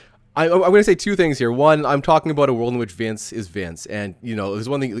change. I'm going to say two things here. One, I'm talking about a world in which Vince is Vince. And, there's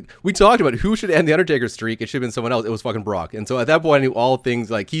one thing, we talked about who should end the Undertaker's streak. It should have been someone else. It was fucking Brock. And so at that point, I knew all things,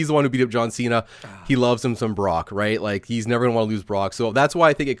 he's the one who beat up John Cena. He loves him some Brock, right? He's never going to want to lose Brock. So that's why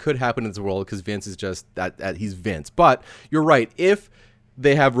I think it could happen in this world, because Vince is just that he's Vince. But you're right. If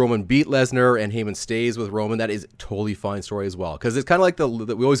they have Roman beat Lesnar and Heyman stays with Roman, that is a totally fine story as well. Because it's kind of like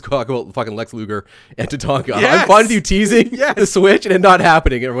we always talk about fucking Lex Luger and Tatanka. Yes! I'm fine with you teasing the switch and it not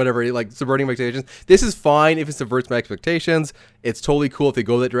happening or whatever, subverting my expectations. This is fine if it subverts my expectations. It's totally cool if they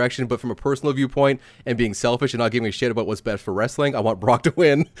go that direction. But from a personal viewpoint and being selfish and not giving a shit about what's best for wrestling, I want Brock to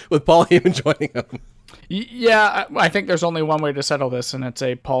win with Paul Heyman joining him. Yeah, I think there's only one way to settle this, and it's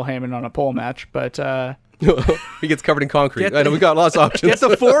a Paul Heyman on a pole match. But he gets covered in concrete. I know we got lots of options. Get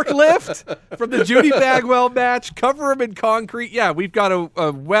the forklift from the Judy Bagwell match, cover him in concrete. Yeah, we've got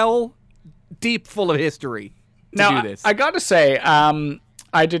a well deep full of history to do this. I got to say, I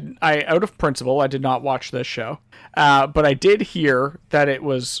out of principle, I did not watch this show, but I did hear that it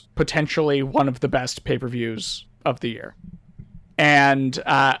was potentially one of the best pay-per-views of the year. And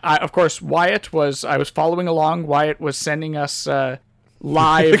of course, I was following along. Wyatt was sending us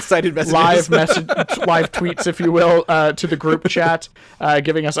live excited messages. live tweets, if you will, to the group chat,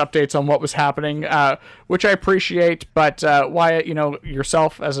 giving us updates on what was happening, which I appreciate. But Wyatt,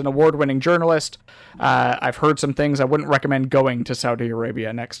 yourself as an award-winning journalist, I've heard some things. I wouldn't recommend going to Saudi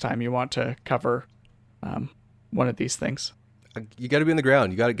Arabia next time you want to cover one of these things. You got to be on the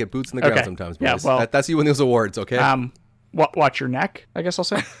ground. You got to get boots in the ground sometimes, boys. Yeah, well, that's you win those awards, okay? Watch your neck, I guess I'll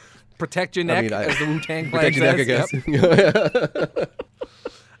say. Protect your neck, as the Wu-Tang Clan protect your neck, I guess.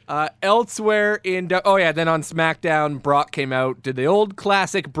 Elsewhere in... then on SmackDown, Brock came out, did the old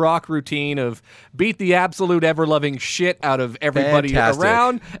classic Brock routine of beat the absolute ever-loving shit out of everybody Fantastic.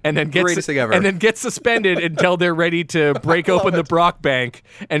 around, and then Greatest thing ever. and then get suspended until they're ready to break open the Brock bank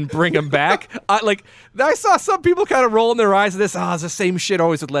and bring him back. I saw some people kind of rolling their eyes at this. It's the same shit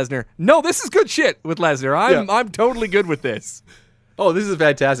always with Lesnar. No, this is good shit with Lesnar. I'm totally good with this. Oh, this is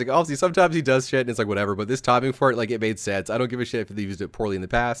fantastic. Obviously, sometimes he does shit and it's like whatever, but this timing for it, like, it made sense. I don't give a shit if they used it poorly in the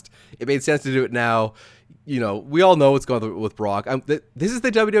past. It made sense to do it now. You know, we all know what's going on with Brock. This is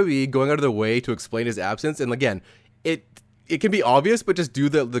the WWE going out of their way to explain his absence. And again, it can be obvious, but just do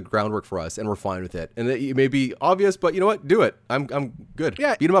the groundwork for us and we're fine with it. And it may be obvious, but you know what? Do it. I'm good.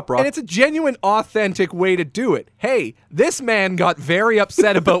 Yeah, beat him up, Brock. And it's a genuine, authentic way to do it. Hey, this man got very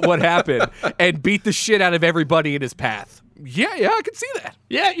upset about what happened and beat the shit out of everybody in his path. Yeah, I can see that.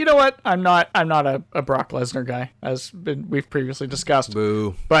 Yeah, you know what? I'm not a Brock Lesnar guy, as we've previously discussed.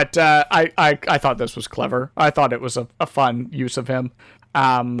 Boo. But I thought this was clever. I thought it was a fun use of him.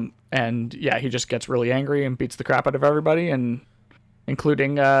 And yeah, he just gets really angry and beats the crap out of everybody, and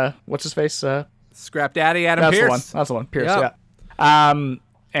including what's his face? Scrap Daddy Adam Pearce. That's the one. Pearce. Yeah.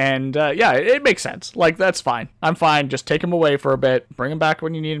 It makes sense. Like, that's fine. I'm fine. Just take him away for a bit. Bring him back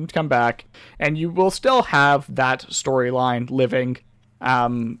when you need him to come back, and you will still have that storyline living.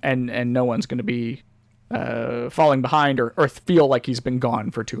 And no one's going to be falling behind or feel like he's been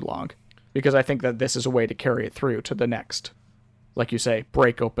gone for too long, because I think that this is a way to carry it through to the next, like you say,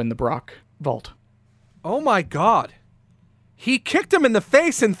 break open the Brock vault. Oh my God. He kicked him in the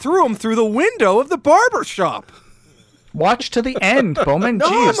face and threw him through the window of the barber shop. Watch to the end, Bowman. No,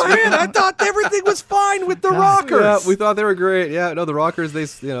 Jeez. man, I thought everything was fine with the Rockers. Yeah, we thought they were great. Yeah, no, the Rockers,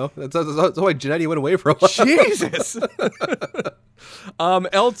 that's why Jannetty went away for a while. Jesus.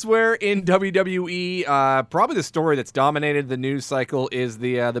 Elsewhere in WWE, probably the story that's dominated the news cycle is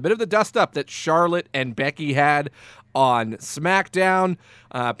the bit of the dust-up that Charlotte and Becky had on SmackDown.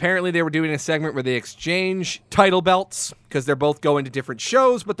 Apparently they were doing a segment where they exchange title belts because they're both going to different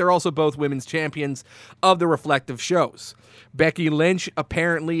shows, but they're also both women's champions of the respective shows. Becky Lynch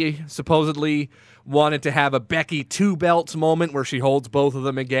supposedly wanted to have a Becky 2 belts moment where she holds both of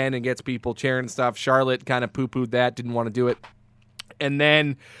them again and gets people cheering and stuff. Charlotte kind of poo-pooed that, didn't want to do it. And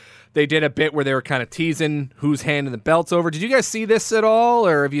then they did a bit where they were kind of teasing who's handing the belts over. Did you guys see this at all,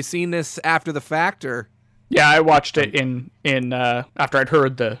 or have you seen this after the fact, or... Yeah, I watched it in after I'd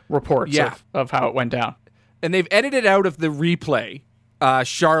heard the reports of how it went down. And they've edited out of the replay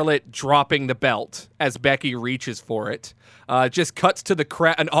Charlotte dropping the belt as Becky reaches for it. Just cuts to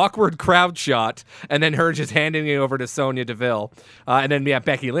an awkward crowd shot, and then her just handing it over to Sonya Deville. And then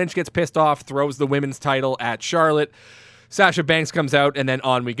Becky Lynch gets pissed off, throws the women's title at Charlotte. Sasha Banks comes out, and then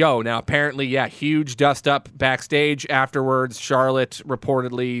on we go. Now, apparently, huge dust-up backstage afterwards. Charlotte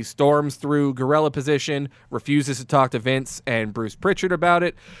reportedly storms through gorilla position, refuses to talk to Vince and Bruce Pritchard about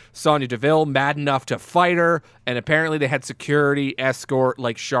it. Sonya Deville, mad enough to fight her, and apparently they had security escort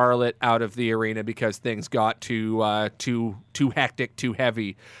Charlotte out of the arena because things got too hectic, too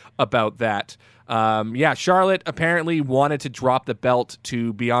heavy about that. Charlotte apparently wanted to drop the belt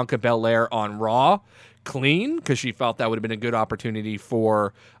to Bianca Belair on Raw clean because she felt that would have been a good opportunity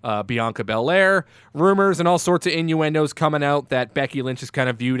for Bianca Belair. Rumors and all sorts of innuendos coming out that Becky Lynch is kind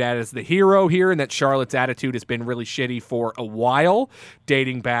of viewed as the hero here and that Charlotte's attitude has been really shitty for a while,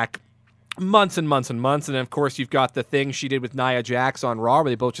 dating back months and months and months. And then, of course, you've got the thing she did with Nia Jax on Raw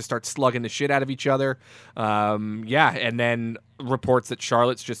where they both just start slugging the shit out of each other. And then reports that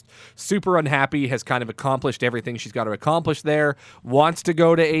Charlotte's just super unhappy, has kind of accomplished everything she's got to accomplish there, wants to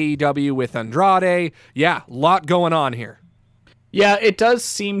go to AEW with Andrade. Yeah, a lot going on here. Yeah, it does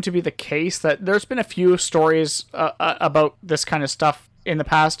seem to be the case that there's been a few stories about this kind of stuff in the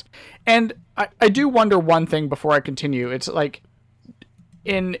past. And I do wonder one thing before I continue. It's like,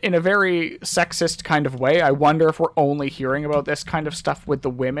 in a very sexist kind of way, I wonder if we're only hearing about this kind of stuff with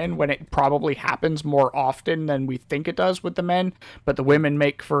the women when it probably happens more often than we think it does with the men, but the women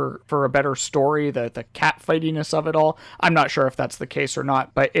make for a better story, the catfightiness of it all. I'm not sure if that's the case or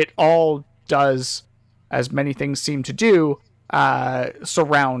not, but it all does, as many things seem to do,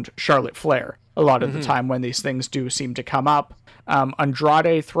 surround Charlotte Flair a lot of the time when these things do seem to come up.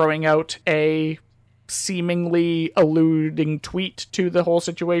 Andrade throwing out a seemingly alluding tweet to the whole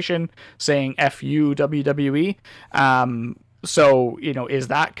situation saying F you WWE. So, is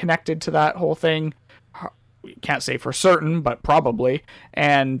that connected to that whole thing? Can't say for certain, but probably.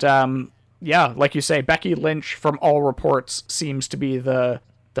 And like you say, Becky Lynch from all reports seems to be the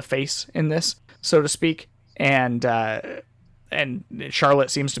face in this, so to speak. And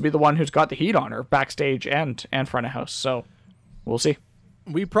Charlotte seems to be the one who's got the heat on her backstage and front of house. So we'll see.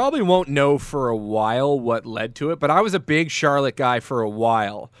 We probably won't know for a while what led to it, but I was a big Charlotte guy for a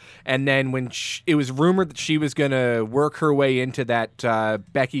while. And then when it was rumored that she was going to work her way into that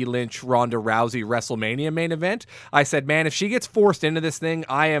Becky Lynch, Ronda Rousey WrestleMania main event, I said, man, if she gets forced into this thing,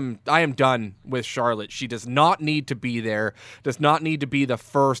 I am done with Charlotte. She does not need to be there, does not need to be the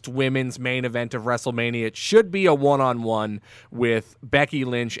first women's main event of WrestleMania. It should be a one-on-one with Becky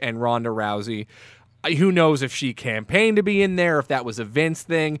Lynch and Ronda Rousey. Who knows if she campaigned to be in there, if that was a Vince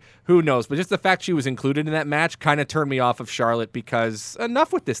thing, who knows? But just the fact she was included in that match kind of turned me off of Charlotte because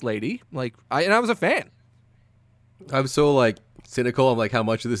enough with this lady. I was a fan. I'm so cynical. I'm like, how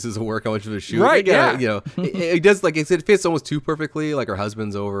much of this is a work, how much of it is a shoot. Right, yeah. You know, it does, like, it fits almost too perfectly. Like, her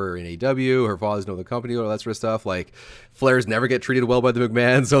husband's over in AEW, her father's in the company, all that sort of stuff. Like, Flair's never get treated well by the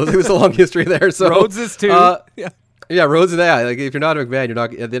McMahon, so there's a long history there. So Rhodes is too. Yeah, Rhodes and that. Like, if you're not a McMahon, you're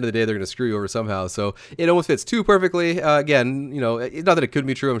not. At the end of the day, they're going to screw you over somehow. So it almost fits too perfectly. Again, you know, not that it could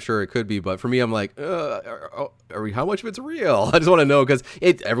be true. I'm sure it could be, but for me, I'm like, how much of it's real? I just want to know because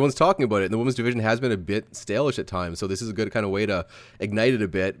everyone's talking about it, and the women's division has been a bit stalish at times. So this is a good kind of way to ignite it a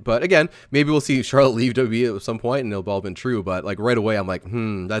bit. But again, maybe we'll see Charlotte leave WWE at some point, and it'll all been true. But like right away, I'm like,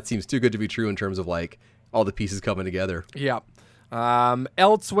 that seems too good to be true in terms of like all the pieces coming together. Yeah.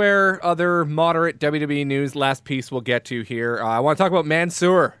 Elsewhere, other moderate WWE news, last piece we'll get to here. I want to talk about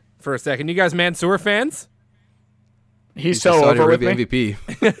Mansoor for a second. You guys Mansoor fans? He's so over with me. MVP.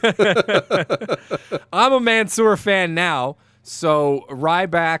 I'm a Mansoor fan now. So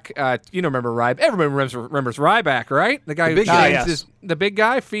Ryback, remember Ryback? Everybody remembers Ryback, right? The guy who changed the big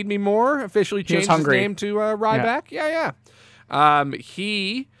guy, Feed Me More, officially changed his name to Ryback. Yeah.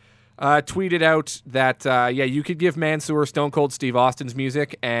 He tweeted out that, you could give Mansoor Stone Cold Steve Austin's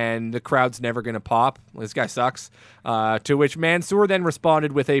music and the crowd's never going to pop. This guy sucks. To which Mansoor then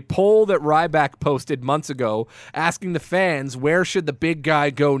responded with a poll that Ryback posted months ago asking the fans where should the big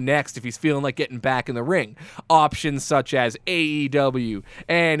guy go next if he's feeling like getting back in the ring. Options such as AEW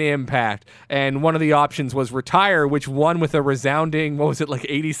and Impact. And one of the options was retire, which won with a resounding,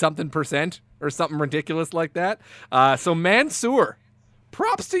 80-something% or something ridiculous like that. So Mansoor,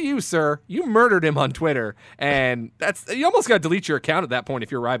 props to you, sir. You murdered him on Twitter, and you almost got to delete your account at that point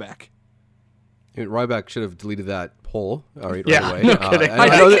if you're Ryback. Ryback should have deleted that poll right away. No kidding. I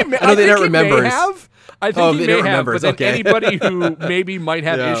know they don't remember. I think he may have, but then okay. anybody who maybe might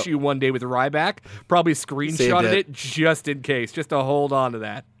have issue one day with Ryback probably screenshotted it just in case, just to hold on to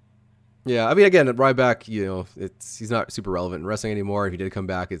that. Yeah, I mean, again, Ryback, he's not super relevant in wrestling anymore. If he did come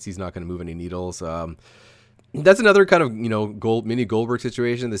back, he's not going to move any needles. That's another kind of, mini Goldberg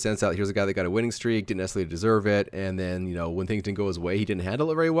situation in the sense that here's a guy that got a winning streak, didn't necessarily deserve it, and then, when things didn't go his way, he didn't handle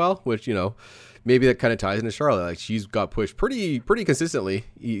it very well, which, maybe that kind of ties into Charlotte. Like, she's got pushed pretty consistently,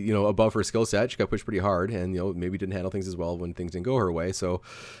 above her skill set. She got pushed pretty hard and, maybe didn't handle things as well when things didn't go her way. So,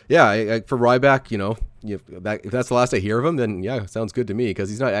 yeah, for Ryback, if that's the last I hear of him, then, yeah, sounds good to me because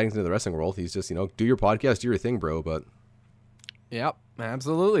he's not adding to the wrestling world. He's just, do your podcast, do your thing, bro, but... Yep,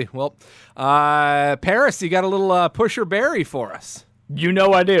 absolutely. Well, Paris, you got a little pusher berry for us. You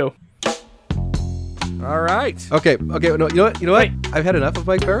know I do. All right. Okay. No, you know what? Wait. I've had enough of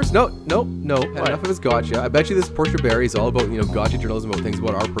Mike Paris. No. Had enough of his gotcha. I bet you this pusher berry is all about gotcha journalism about things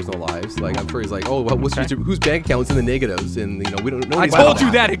about our personal lives. Like I'm sure he's like, whose bank account's in the negatives, and we don't know. I told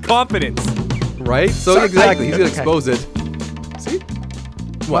you that in confidence. Right. So exactly, he's gonna expose it. See?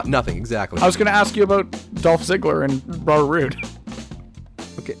 What? Nothing. Exactly. I was gonna ask you about Dolph Ziggler and Robert Roode.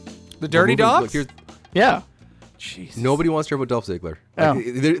 Okay. The Dirty Dogs? Yeah. Jesus. Nobody wants to hear about Dolph Ziggler.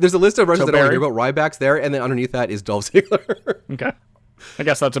 There's a list of wrestlers that I want to hear about. Ryback's there, and then underneath that is Dolph Ziggler. Okay. I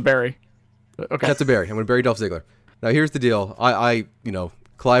guess that's a berry. Okay. That's a berry. I'm going to bury Dolph Ziggler. Now, here's the deal.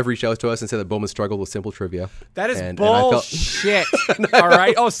 Clive reached out to us and said that Bowman struggled with simple trivia. That is bullshit. All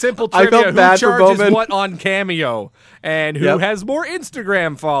right. Oh, simple trivia. I felt bad who for charges Bowman. what on Cameo and who has more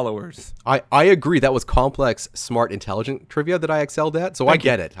Instagram followers? I agree. That was complex, smart, intelligent trivia that I excelled at. So I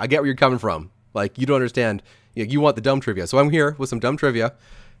get it. I get where you're coming from. Like, you don't understand. You want the dumb trivia. So I'm here with some dumb trivia,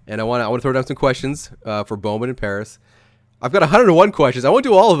 and I want to throw down some questions for Bowman and Paris. I've got 101 questions. I won't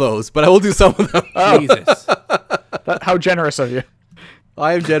do all of those, but I will do some of them. Jesus. How generous of you.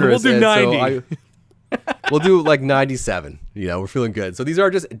 I am generous. We'll do 90. We'll do like 97. We're feeling good. So these are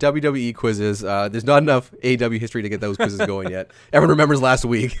just WWE quizzes. There's not enough AEW history to get those quizzes going yet. Everyone remembers last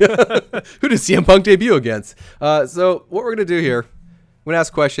week. Who did CM Punk debut against? So what we're going to do here, I'm going to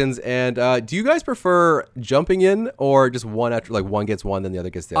ask questions. And do you guys prefer jumping in or just one after, like one gets one, then the other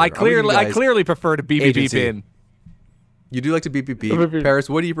gets the other? I clearly prefer to beep in. You do like to beep. Paris,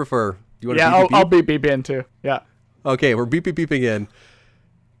 what do you prefer? Do you want to beep? I'll beep in too. Yeah. Okay, we're beeping in.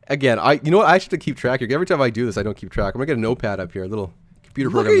 Again, I actually have to keep track here. Every time I do this, I don't keep track. I'm going to get a notepad up here, a little computer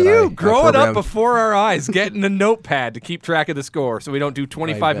Look program at that you, I growing up programmed. before our eyes, getting a notepad to keep track of the score so we don't do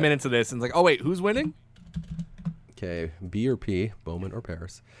 25 bet. minutes of this. And it's like, oh, wait, who's winning? Okay, B or P, Bowman or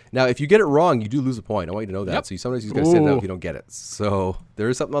Paris. Now, if you get it wrong, you do lose a point. I want you to know that. Yep. So sometimes you just got to sit it out Ooh. if you don't get it. So there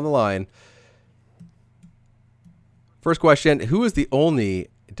is something on the line. First question: who is the only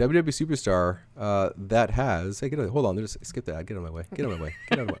WWE superstar that has? Hey, hold on. Just skip that. Get out of my way. Get out of my way.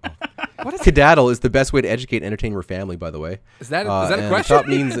 Get out of my way. Oh. Kedaddle is the best way to educate and entertain your family. By the way, Is that a and question? Top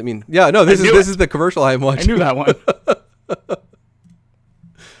means. I mean, yeah. No, this is the commercial I'm I watching. knew that one.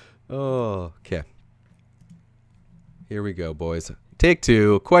 Oh, okay. Here we go, boys. Take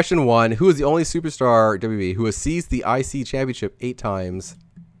two. Question one: who is the only superstar WWE who has seized the IC Championship 8 times?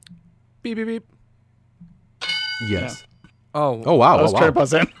 Beep, beep, beep. Yes. Oh, Oh wow. I was wow, trying to wow.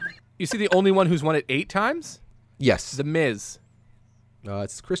 buzz in. you see the only one who's won it 8 times? Yes. The Miz.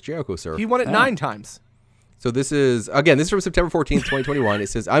 It's Chris Jericho, sir. He won it 9 times. So this is from September 14th, 2021. It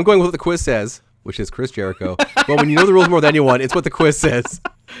says, I'm going with what the quiz says, which is Chris Jericho. But when you know the rules more than anyone, it's what the quiz says.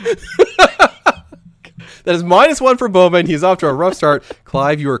 That is -1 for Bowman. He's off to a rough start.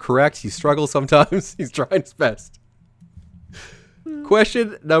 Clive, you are correct. He struggles sometimes. He's trying his best.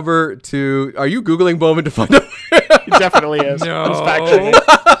 Question number 2. Are you Googling Bowman to find out? He definitely is. No. He's fact-checking.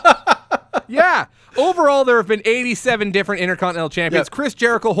 Yeah. Overall, there have been 87 different Intercontinental Champions. Yep. Chris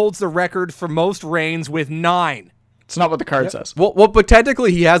Jericho holds the record for most reigns with 9. It's not what the card says. Well, but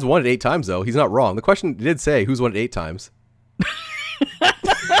technically he has won it 8 times, though. He's not wrong. The question did say who's won it 8 times.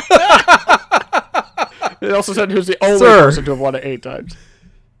 It also said who's the only Sir. person to have won it 8 times.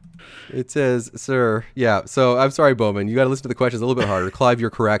 It says, sir. Yeah, so I'm sorry, Bowman. You got to listen to the questions a little bit harder. Clive, you're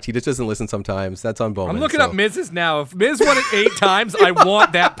correct. He just doesn't listen sometimes. That's on Bowman. I'm looking so. up Miz's now. If Miz won it 8 times, I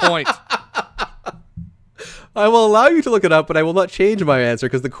want that point. I will allow you to look it up, but I will not change my answer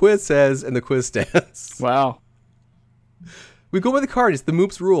because the quiz says and the quiz stands. Wow. We go by the card. It's the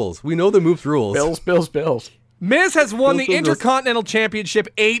Moops rules. We know the Moops rules. Bills. Miz has won the Bills. Intercontinental Championship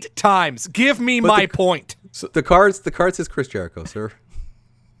 8 times. Give me my point. So the card says Chris Jericho, sir.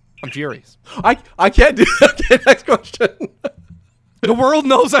 I'm furious. I can't do that. Okay, next question. The world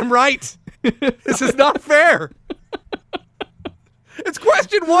knows I'm right. This is not fair. It's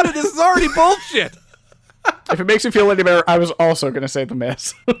question 1 and this is already bullshit. If it makes you feel any better, I was also going to say the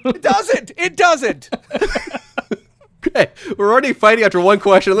Miz. It doesn't. It doesn't. Okay, we're already fighting after one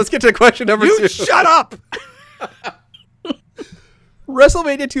question. Let's get to question number 2. You shut up.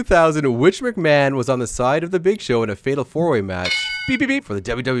 WrestleMania 2000, which McMahon was on the side of the Big Show in a fatal 4-way match Beep, beep, beep. for the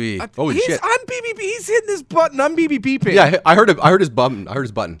WWE? Holy He's shit. on BBB. He's hitting this button. I'm BBBing. Yeah, I heard him. I heard his button.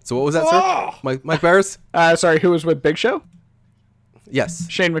 So what was that, Oh. sir? Mike Barris? Sorry, who was with Big Show? Yes.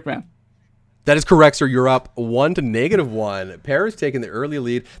 Shane McMahon. That is correct, sir. You're up 1 to -1. Paris taking the early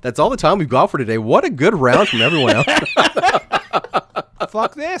lead. That's all the time we've got for today. What a good round from everyone else.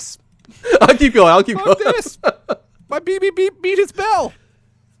 Fuck this. I'll keep going. Fuck this. My BBB beat his bell.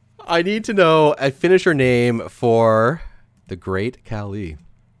 I need to know a finisher name for the Great Khali.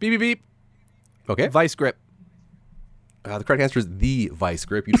 BBB. Okay. Vice grip. The correct answer is the Vice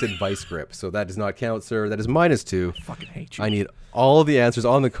Grip. You said Vice Grip, so that does not count, sir. That is -2. Fucking hate you. I need all the answers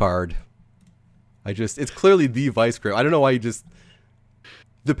on the card. It's clearly the Vice Grip. I don't know why you just...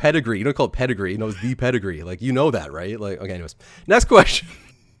 The pedigree. You don't call it pedigree. You know, it's the pedigree. Like, you know that, right? Like, okay, anyways. Next question.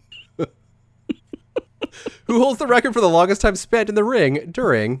 Who holds the record for the longest time spent in the ring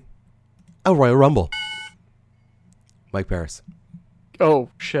during a Royal Rumble? Mike Paris. Oh,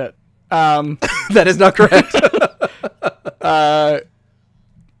 shit. That is not correct. Rey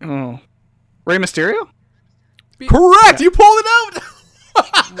Mysterio? Correct. You pulled it out.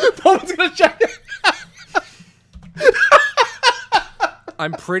 Bowman's going to check it.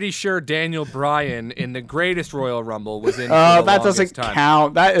 I'm pretty sure Daniel Bryan in the greatest Royal Rumble was in. Oh, that doesn't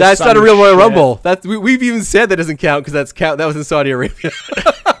count. That's not a real Royal Rumble. We've even said that doesn't count because that was in Saudi Arabia.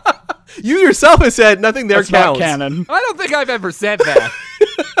 You yourself have said nothing there That's counts. not canon. I don't think I've ever said that.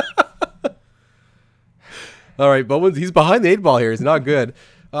 All right, Bowman's he's behind the 8 ball here. He's not good.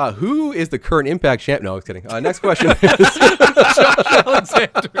 Who is the current Impact champ? No, I was kidding. Next question.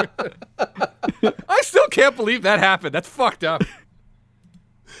 Alexander. I still can't believe that happened. That's fucked up.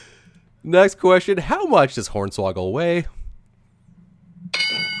 Next question. How much does Hornswoggle weigh?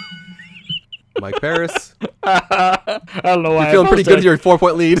 Mike Paris. I don't know why. You're feeling pretty good with your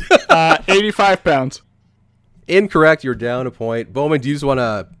 4-point lead. 85 pounds. Incorrect. You're down a point. Bowman, do you just want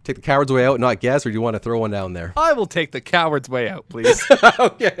to take the coward's way out and not guess, or do you want to throw one down there? I will take the coward's way out, please.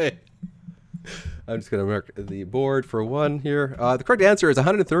 Okay. I'm just going to mark the board for 1 here. The correct answer is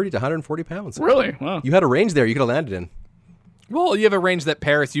 130 to 140 pounds. Really? Wow. You had a range there you could have landed in. Well, you have a range that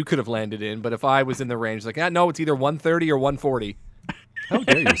Paris you could have landed in, but if I was in the range, like, no, it's either 130 or 140. How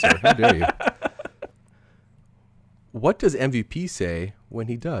dare you, sir? How dare you? What does MVP say when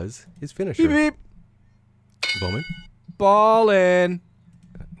he does his finisher? Beep, beep. Bowman? Ballin'.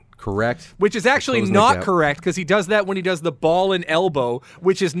 Correct. Which is actually Close not kneecap. correct because he does that when he does the ball and elbow,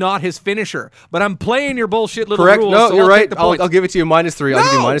 which is not his finisher. But I'm playing your bullshit little Correct. rules. No, so you're I'll right. take the I'll points. give it to you -3. I'll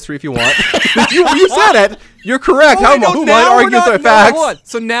give you No! -3 if you want. you said it. You're correct. Oh, wait, Who no, might now we're argue not- with the no, facts? hold on.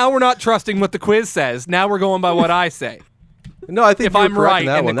 So now we're not trusting what the quiz says. Now we're going by what I say. No, I think If you're I'm correct right in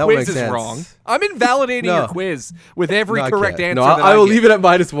that and one. the That one quiz makes is sense. wrong, I'm invalidating No. your quiz with every No, I correct can't. answer. No, that I will get. leave it at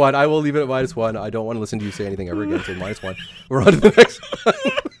 -1. I will leave it at -1. I don't want to listen to you say anything ever again. So -1. We're on to the next one.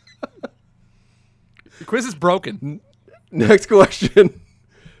 The quiz is broken. Next question.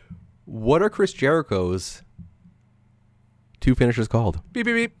 What are Chris Jericho's 2 finishers called? Beep,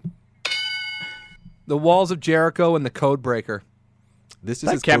 beep, beep. The Walls of Jericho and the Code Breaker. This is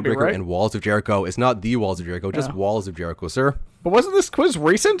That his can't be Codebreaker right. and Walls of Jericho. It's not the Walls of Jericho, just Walls of Jericho, sir. But wasn't this quiz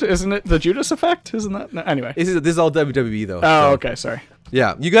recent? Isn't it the Judas Effect? Isn't that? No, anyway. This is all WWE though. Oh, so, okay. Sorry.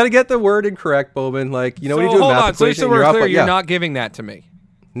 Yeah, you got to get the word incorrect, Bowman. Like when you do a hold math on. So equation, we're you're up. clear, Like, you're yeah. not giving that to me.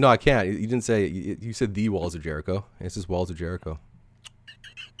 No, I can't. You didn't say it. You said the Walls of Jericho. It's just Walls of Jericho.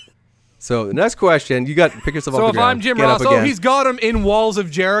 So the next question, you got pick yourself So up. if the ground. I'm Jim Get up Ross, oh, again. he's got him in Walls of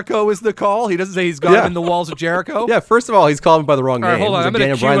Jericho is the call. He doesn't say he's got him in the Walls of Jericho. Yeah, first of all, he's calling him by the wrong All right, name. hold on. He's I'm like,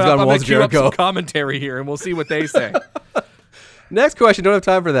 going to Daniel queue Bryan's got him up Walls of Jericho. some commentary here, and we'll see what they say. Next question. Don't have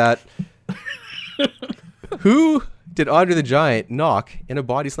time for that. Who did Andre the Giant knock in a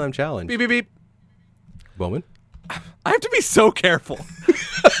body slam challenge? Beep, beep, beep. Bowman? I have to be so careful.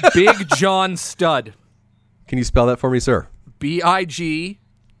 Big John Studd. Can you spell that for me, sir?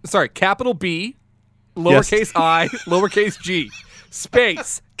 Capital B, lowercase I, lowercase g,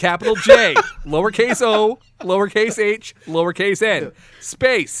 space, capital J, lowercase o, lowercase h, lowercase n,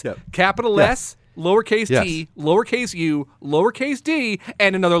 space, capital S, lowercase t, lowercase u, lowercase d,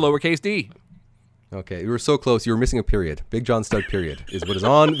 and another lowercase d. Okay, you were so close. You were missing a period. Big John Studd period is what is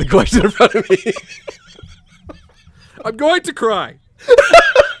on the question in front of me. I'm going to cry.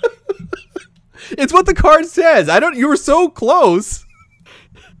 It's what the card says. You were so close.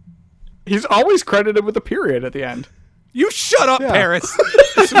 He's always credited with a period at the end. You shut up, Paris.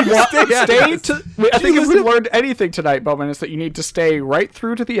 Stay to. I think if we've learned anything tonight, Bowman, is that you need to stay right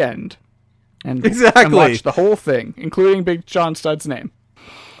through to the end, and watch the whole thing, including Big John Studd's name.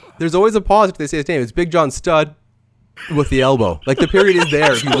 There's always a pause if they say his name. It's Big John Studd with the elbow. Like the period is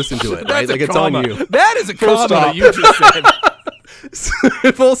there if you listen to it, right? That's a Like it's comma. on you. That is a comma stop. that you just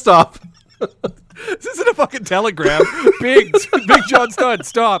said. Full stop. This isn't a fucking telegram. Big John Studd,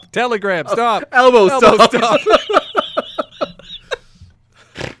 stop. Telegram, stop. Elbow stop. stop.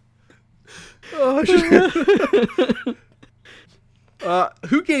 Oh, shit.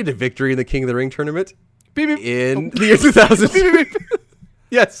 Who gained a victory in the King of the Ring tournament Beep, beep. in the year 2000?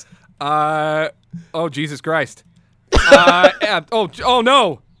 Yes. Oh, Jesus Christ. Oh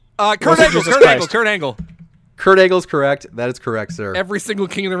no. Kurt Angle, Jesus Kurt Angle, Christ. Kurt Angle. Kurt Angle's correct. That is correct, sir. Every single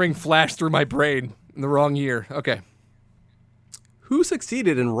King of the Ring flashed through my brain in the wrong year. Okay. Who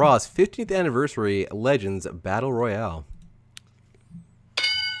succeeded in Raw's 15th anniversary Legends Battle Royale?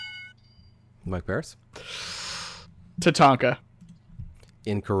 Mike Paris? Tatanka.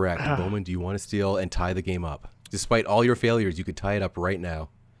 Incorrect. Bowman, do you want to steal and tie the game up? Despite all your failures, you could tie it up right now.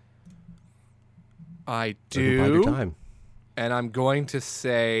 I So you can bide your do. time. And I'm going to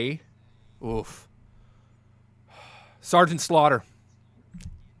say, oof. Sergeant Slaughter.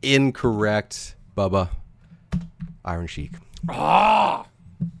 Incorrect, Bubba. Iron Sheik. Ah!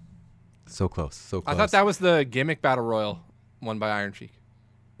 So close. So close. I thought that was the gimmick battle royal won by Iron Sheik.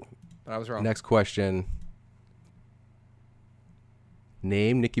 But I was wrong. Next question.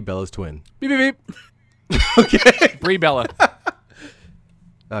 Name Nikki Bella's twin. Beep, beep, beep. Okay. Brie Bella.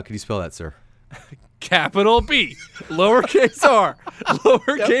 Could you spell that, sir? Capital B, lowercase r,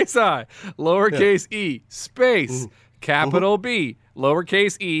 lowercase I, lowercase e, space, capital B,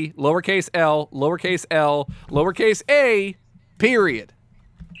 lowercase e, lowercase l, lowercase a, period.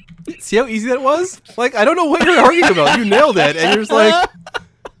 See how easy that was? Like, I don't know what you're arguing about. You nailed it. And you're just like,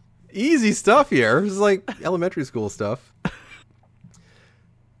 easy stuff here. It's like elementary school stuff.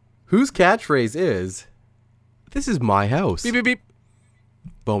 Whose catchphrase is, "This is my house"? Beep, beep, beep.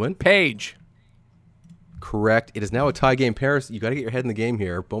 Bowman? Page. Correct. It is now a tie game. Paris, you got to get your head in the game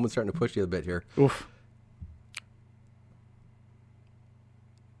here. Bowman's starting to push you a bit here. Oof.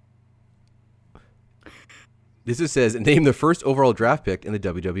 This just says, name the first overall draft pick in the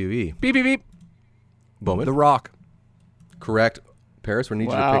WWE. Beep, beep, beep. Bowman? The Rock. Correct. Paris, we need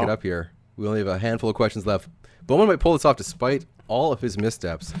you to Wow. pick it up here. We only have a handful of questions left. Bowman might pull this off despite all of his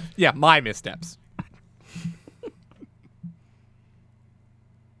missteps. Yeah, my missteps.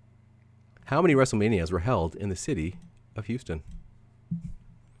 How many WrestleManias were held in the city of Houston?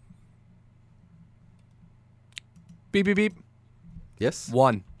 Beep, beep, beep. Yes?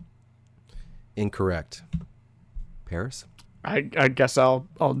 1. Incorrect. Paris? I guess I'll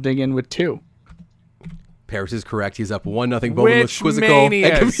dig in with 2. Paris is correct. He's up 1-0. Bowman looks Which quizzical and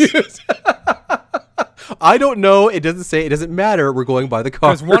manias? confused. I don't know. It doesn't say. It doesn't matter. We're going by the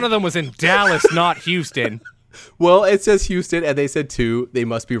card. Because one of them was in Dallas, not Houston. Well, it says Houston, and they said 2. They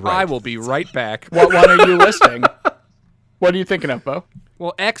must be right. I will be right back. What one are you listing? What are you thinking of, Bo?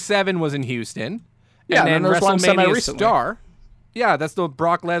 Well, X7 was in Houston. Yeah, and then there's one WrestleMania semi-recently. Star. Yeah, that's the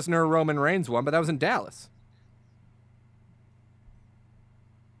Brock Lesnar, Roman Reigns one, but that was in Dallas.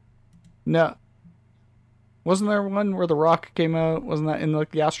 No. Wasn't there one where The Rock came out? Wasn't that in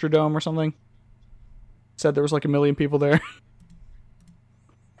like the Astrodome or something? Said there was like 1 million people there.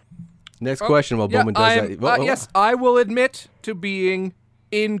 Next question while Bowman does that. Yes, I will admit to being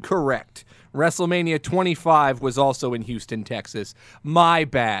incorrect. WrestleMania 25 was also in Houston, Texas. My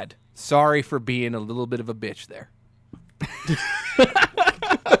bad. Sorry for being a little bit of a bitch there.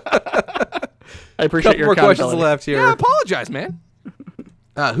 I appreciate your more questions accountability. left here. Yeah, I apologize, man.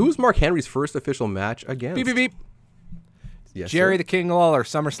 Who was Mark Henry's first official match against? Beep, beep, beep. Yes, Jerry sir. the King Lawler,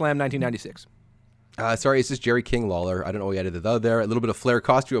 SummerSlam 1996. Sorry, it's just Jerry King Lawler. I don't know why you added the there. A little bit of flair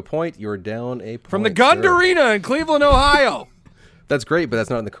cost you a point. You're down a point. From the Gund sir. Arena in Cleveland, Ohio. That's great, but that's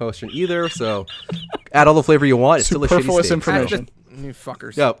not in the question either. So add all the flavor you want. It's still a shitty Superfluous state. information. You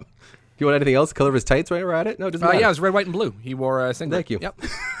fuckers. Yep. You want anything else? Color of his tights right at it? No, it doesn't matter. Yeah, it was red, white, and blue. He wore a singlet. Thank you. Yep.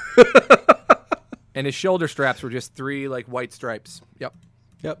 And his shoulder straps were just 3 like white stripes. Yep.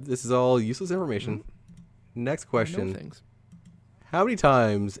 Yep. This is all useless information. Next question. No things. How many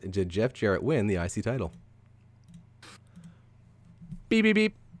times did Jeff Jarrett win the IC title? Beep, beep,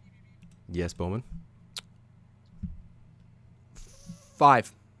 beep. Yes, Bowman.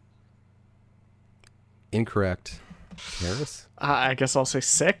 5. Incorrect. Paris? I guess I'll say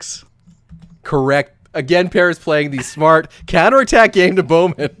 6. Correct. Again, Paris playing the smart counterattack game to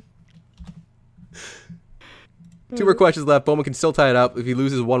Bowman. 2 more questions left. Bowman can still tie it up. If he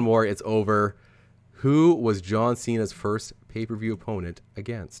loses one more, it's over. Who was John Cena's first pay-per-view opponent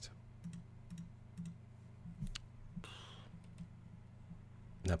against?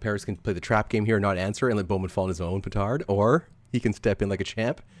 Now, Paris can play the trap game here and not answer and let Bowman fall in his own petard, or he can step in like a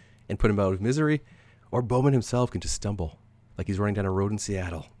champ and put him out of misery, or Bowman himself can just stumble like he's running down a road in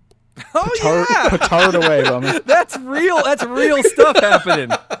Seattle. Oh, yeah. Petard away, Bowman. That's real. That's real stuff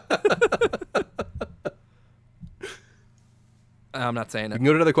happening. I'm not saying We it. can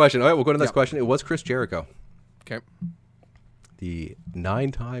go to another question. All right, we'll go to the next question. It was Chris Jericho, Okay. the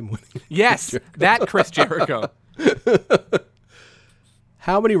 9-time winning. Yes, that Chris Jericho.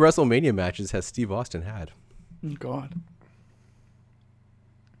 How many WrestleMania matches has Steve Austin had? Oh, God.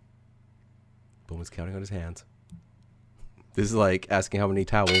 Bowman's counting on his hands. This is like asking how many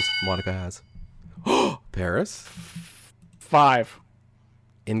towels Monica has. Paris? 5.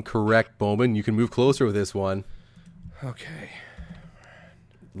 Incorrect, Bowman. You can move closer with this one. Okay.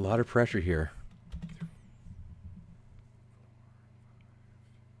 A lot of pressure here.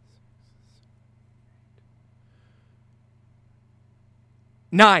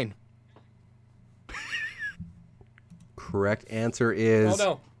 9. Correct answer is Oh,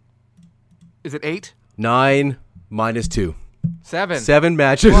 no. Is it 8? 9 minus 2. 7. 7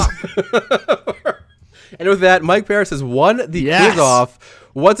 matches. And with that, Mike Paris has won the quiz off.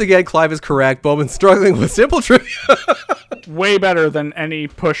 Once again, Clive is correct. Bowman's struggling with simple trivia. Way better than any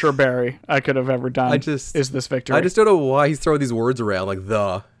push or bury I could have ever done. Is this victory? I just don't know why he's throwing these words around like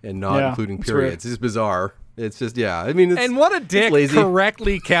the and not Yeah, including it's periods. weird. It's just bizarre. It's just, yeah. I mean, it's, And what a dick lazy.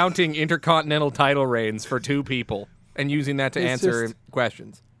 correctly counting intercontinental title reigns for 2 people and using that to It's answer just-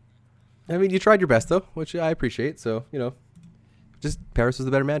 questions. I mean, you tried your best, though, which I appreciate. So, you know, just Paris was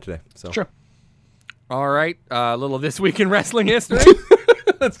the better man today. So Sure. All right. A little This Week in Wrestling History.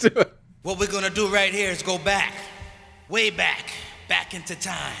 Let's do it. What we're gonna do right here is go back, way back, back into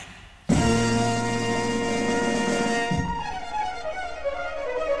time.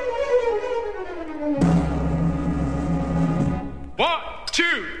 1, 2,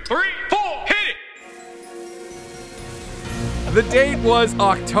 3, 4, hit it! The date was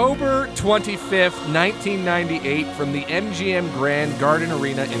October 25th, 1998, from the MGM Grand Garden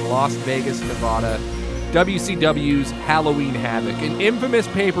Arena in Las Vegas, Nevada. WCW's Halloween Havoc, an infamous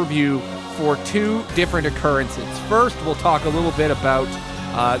pay-per-view for 2 different occurrences. First, we'll talk a little bit about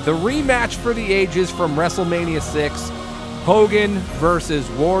the rematch for the ages from WrestleMania 6, Hogan versus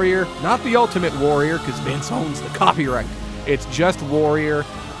Warrior. Not the Ultimate Warrior, because Vince owns the copyright. It's just Warrior.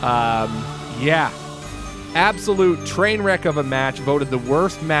 Yeah. absolute train wreck of a match, voted the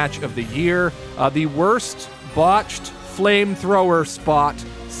worst match of the year, the worst botched flamethrower spot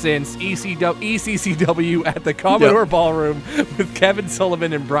since ECCW at the Commodore Ballroom with Kevin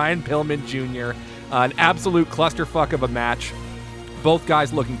Sullivan and Brian Pillman Jr. An absolute clusterfuck of a match. Both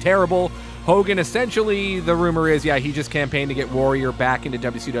guys looking terrible. Hogan, essentially, the rumor is, he just campaigned to get Warrior back into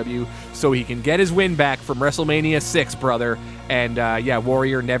WCW so he can get his win back from WrestleMania 6, brother. And,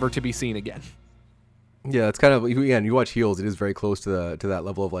 Warrior never to be seen again. Yeah, it's kind of, again, you watch heels, it is very close to that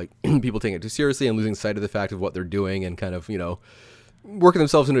level of, like, people taking it too seriously and losing sight of the fact of what they're doing and kind of, working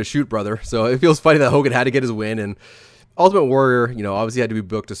themselves into a shoot, brother. So it feels funny that Hogan had to get his win, and Ultimate Warrior, obviously had to be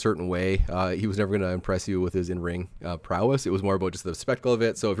booked a certain way. He was never going to impress you with his in-ring prowess. It was more about just the spectacle of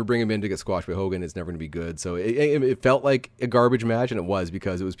it. So if you bring him in to get squashed by Hogan, it's never going to be good. So it felt like a garbage match, and it was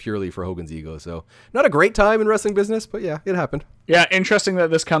because it was purely for Hogan's ego. So not a great time in wrestling business, but yeah, it happened. Yeah, interesting that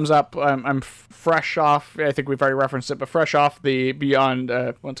this comes up. I'm fresh off, I think we've already referenced it, but fresh off the Beyond,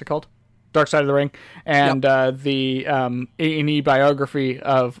 what's it called? Dark Side of the Ring, and the A&E biography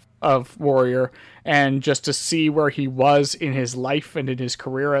of Warrior, and just to see where he was in his life and in his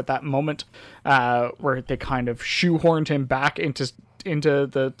career at that moment, where they kind of shoehorned him back into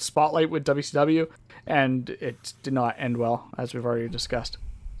the spotlight with WCW, and it did not end well, as we've already discussed.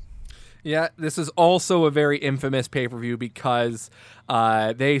 Yeah, this is also a very infamous pay-per-view because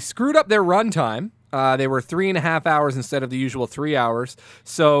they screwed up their runtime. They were 3.5 hours instead of the usual 3 hours.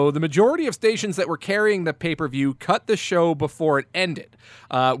 So the majority of stations that were carrying the pay-per-view cut the show before it ended,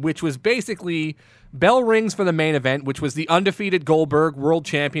 which was basically bell rings for the main event, which was the undefeated Goldberg, world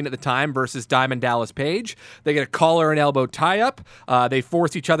champion at the time, versus Diamond Dallas Page. They get a collar and elbow tie-up. They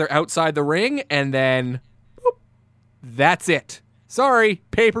force each other outside the ring, and then boop, that's it. Sorry,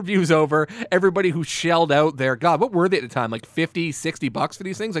 pay-per-view's over. Everybody who shelled out their, God, what were they at the time? Like $50-$60 for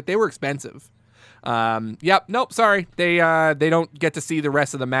these things? Like, they were expensive. Sorry. They don't get to see the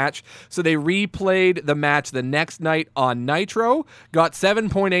rest of the match. So they replayed the match the next night on Nitro, got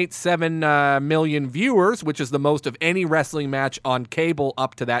 7.87 million viewers, which is the most of any wrestling match on cable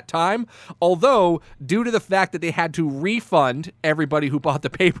up to that time. Although, due to the fact that they had to refund everybody who bought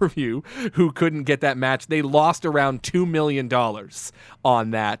the pay-per-view who couldn't get that match, they lost around $2 million on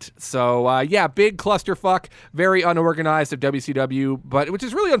that. So, big clusterfuck, very unorganized of WCW, but which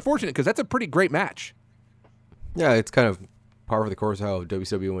is really unfortunate because that's a pretty great match. Yeah, it's kind of par for the course how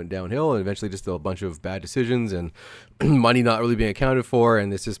WCW went downhill, and eventually just a bunch of bad decisions and money not really being accounted for,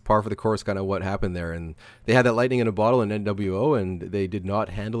 and it's just par for the course kind of what happened there. And they had that lightning in a bottle in NWO, and they did not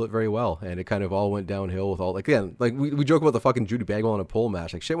handle it very well, and it kind of all went downhill with all, like, again, like we joke about the fucking Judy Bagwell on a pole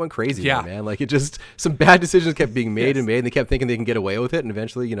match, like shit went crazy there, man. Like, it just, some bad decisions kept being made and they kept thinking they can get away with it, and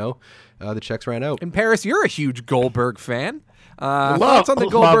eventually, the checks ran out. And Paris, you're a huge Goldberg fan. Thoughts on the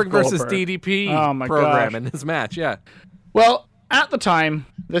Goldberg versus DDP program in this match? Yeah. Well, at the time,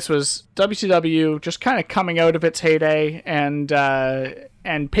 this was WCW just kind of coming out of its heyday, and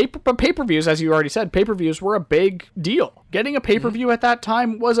pay-per-views, as you already said, pay-per-views were a big deal. Getting a pay-per-view at that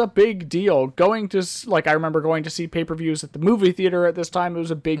time was a big deal. I remember going to see pay-per-views at the movie theater at this time. It was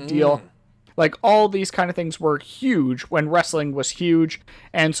a big deal. Like, all these kind of things were huge when wrestling was huge.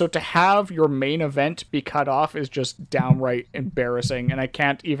 And so to have your main event be cut off is just downright embarrassing. And I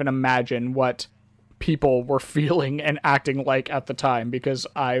can't even imagine what people were feeling and acting like at the time, because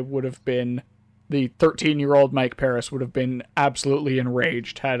I would have been, the 13-year-old Mike Paris would have been absolutely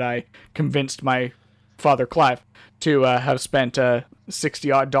enraged had I convinced my father Clive to have spent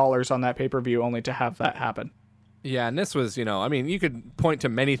 $60-odd on that pay-per-view only to have that happen. Yeah, and this was, you could point to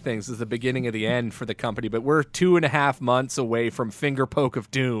many things as the beginning of the end for the company, but we're 2.5 months away from Finger Poke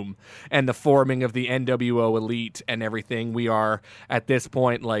of Doom and the forming of the NWO Elite and everything. We are, at this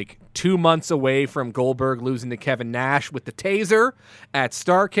point, like 2 months away from Goldberg losing to Kevin Nash with the taser at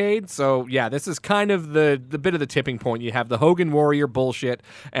Starrcade. So, yeah, this is kind of the bit of the tipping point. You have the Hogan Warrior bullshit,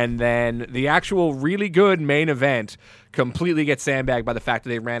 and then the actual really good main event completely gets sandbagged by the fact that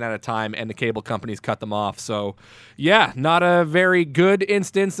they ran out of time and the cable companies cut them off. So, yeah, not a very good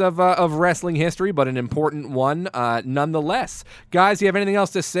instance of wrestling history, but an important one nonetheless. Guys, do you have anything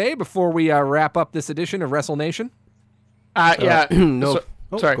else to say before we wrap up this edition of Wrestle Nation? No.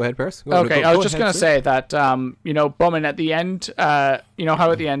 Sorry. Go ahead, Paris. I was just going to say that, Bowman, at the end, how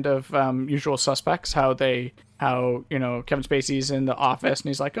at the end of Usual Suspects, how Kevin Spacey's in the office and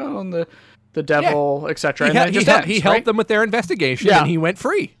he's like, and the devil, etc. He helped them with their investigation, and he went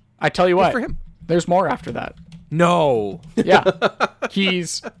free. I tell you what, for him. There's more after that. No. Yeah.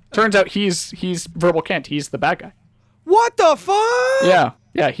 Turns out he's Verbal Kent. He's the bad guy. What the fuck? Yeah.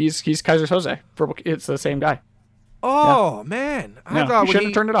 Yeah, he's Kaiser Soze. It's the same guy. Oh, man. I thought he shouldn't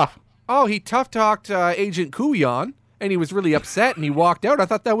have turned it off. oh, he tough talked Agent Kuyon, and he was really upset, and he walked out. I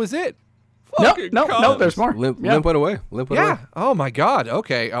thought that was it. No, there's more. Limp went away. Limp went away. Oh my God.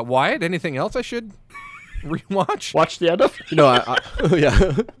 Okay, Wyatt. Anything else I should rewatch? Watch the end of.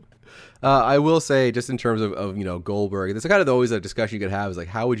 Yeah. I will say, just in terms of Goldberg, there's kind of always a discussion you could have is like,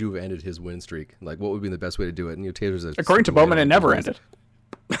 how would you have ended his win streak? Like, what would be the best way to do it? And Taylor's according to Bowman, it never ended.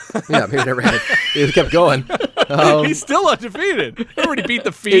 Yeah, maybe it never ended. It kept going. He's still undefeated. Remember, he beat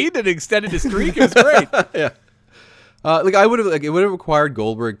the Fiend and extended his streak. It was great. Yeah. I would have it would have required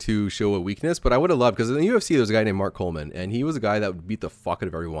Goldberg to show a weakness, but I would have loved, because in the UFC there was a guy named Mark Coleman, and he was a guy that would beat the fuck out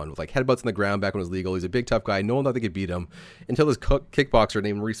of everyone with like headbutts on the ground back when it was legal. He's a big tough guy. No one thought they could beat him until this kickboxer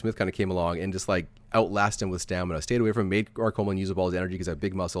named Maurice Smith kind of came along and just like outlast him with stamina. Stayed away from him, made Mark Coleman use up all his energy because he had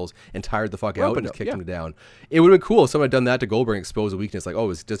big muscles, and tired the fuck out and just kicked him down. It would have been cool if someone had done that to Goldberg and exposed a weakness, like, oh,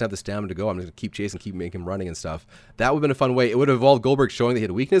 he doesn't have the stamina to go, I'm just going to keep chasing, keep making him running and stuff. That would have been a fun way. It would have involved Goldberg showing that he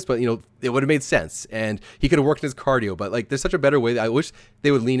had a weakness, but it would have made sense, and he could have worked his cardio. But like, there's such a better way. I wish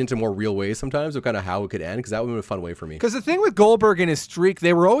they would lean into more real ways sometimes of kind of how it could end, because that would have been a fun way for me. Because the thing with Goldberg and his streak,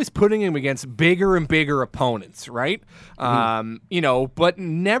 they were always putting him against bigger and bigger opponents, right? But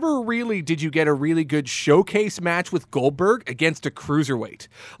never really did you get a really good showcase match with Goldberg against a cruiserweight.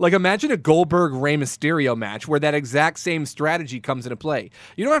 Like, imagine a Goldberg-Rey Mysterio match where that exact same strategy comes into play.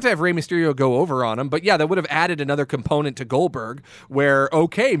 You don't have to have Rey Mysterio go over on him, but yeah, that would have added another component to Goldberg where,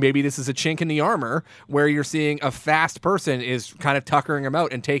 okay, maybe this is a chink in the armor where you're seeing a fast person is kind of tuckering him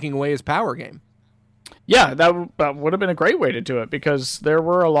out and taking away his power game. Yeah, that would have been a great way to do it, because there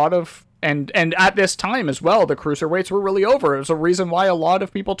were a lot of and at this time as well, the cruiserweights were really over. It was a reason why a lot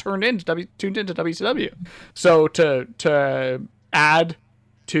of people tuned into WCW. So to add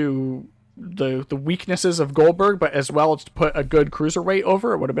to the weaknesses of Goldberg, but as well as to put a good cruiserweight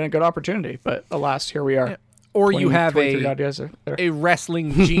over, it would have been a good opportunity. But alas, here we are. Yeah. Or you have a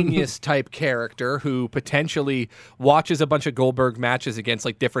wrestling genius type character who potentially watches a bunch of Goldberg matches against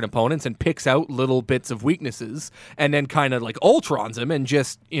like different opponents and picks out little bits of weaknesses and then kind of like Ultrons him and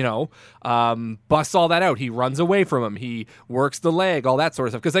just, busts all that out. He runs away from him. He works the leg, all that sort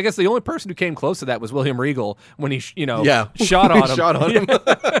of stuff. Because I guess the only person who came close to that was William Regal when he, shot on him. Shot on him.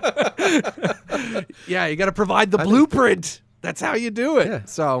 Yeah, you got to provide the blueprint. That's how you do it. Yeah.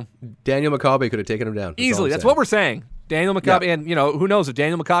 So Daniel Makabe could have taken him down. Easily. That's what we're saying. Daniel Makabe, and who knows if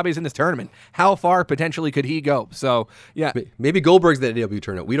Daniel Makabe is in this tournament? How far potentially could he go? So yeah, maybe Goldberg's the AEW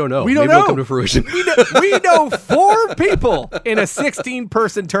tournament. We don't know. We don't maybe know. It'll come to fruition. We know 4 people in a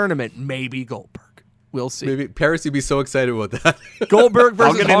 16-person tournament. Maybe Goldberg. We'll see. Maybe Paris would be so excited about that. Goldberg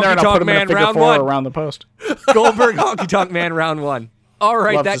versus Honky Tonk Man round 1 around the post. Goldberg Honky Tonk Man round 1. All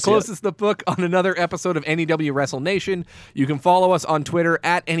right, that closes the book on another episode of NEW Wrestle Nation. You can follow us on Twitter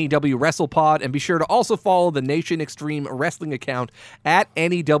at NEW WrestlePod, and be sure to also follow the Nation Extreme Wrestling account at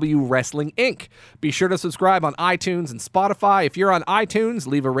NEW Wrestling Inc. Be sure to subscribe on iTunes and Spotify. If you're on iTunes,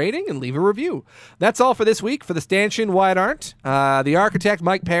 leave a rating and leave a review. That's all for this week. For the stanchion, Wyatt Arndt, the architect,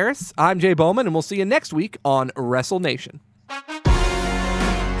 Mike Paris, I'm Jay Bowman, and we'll see you next week on Wrestle Nation.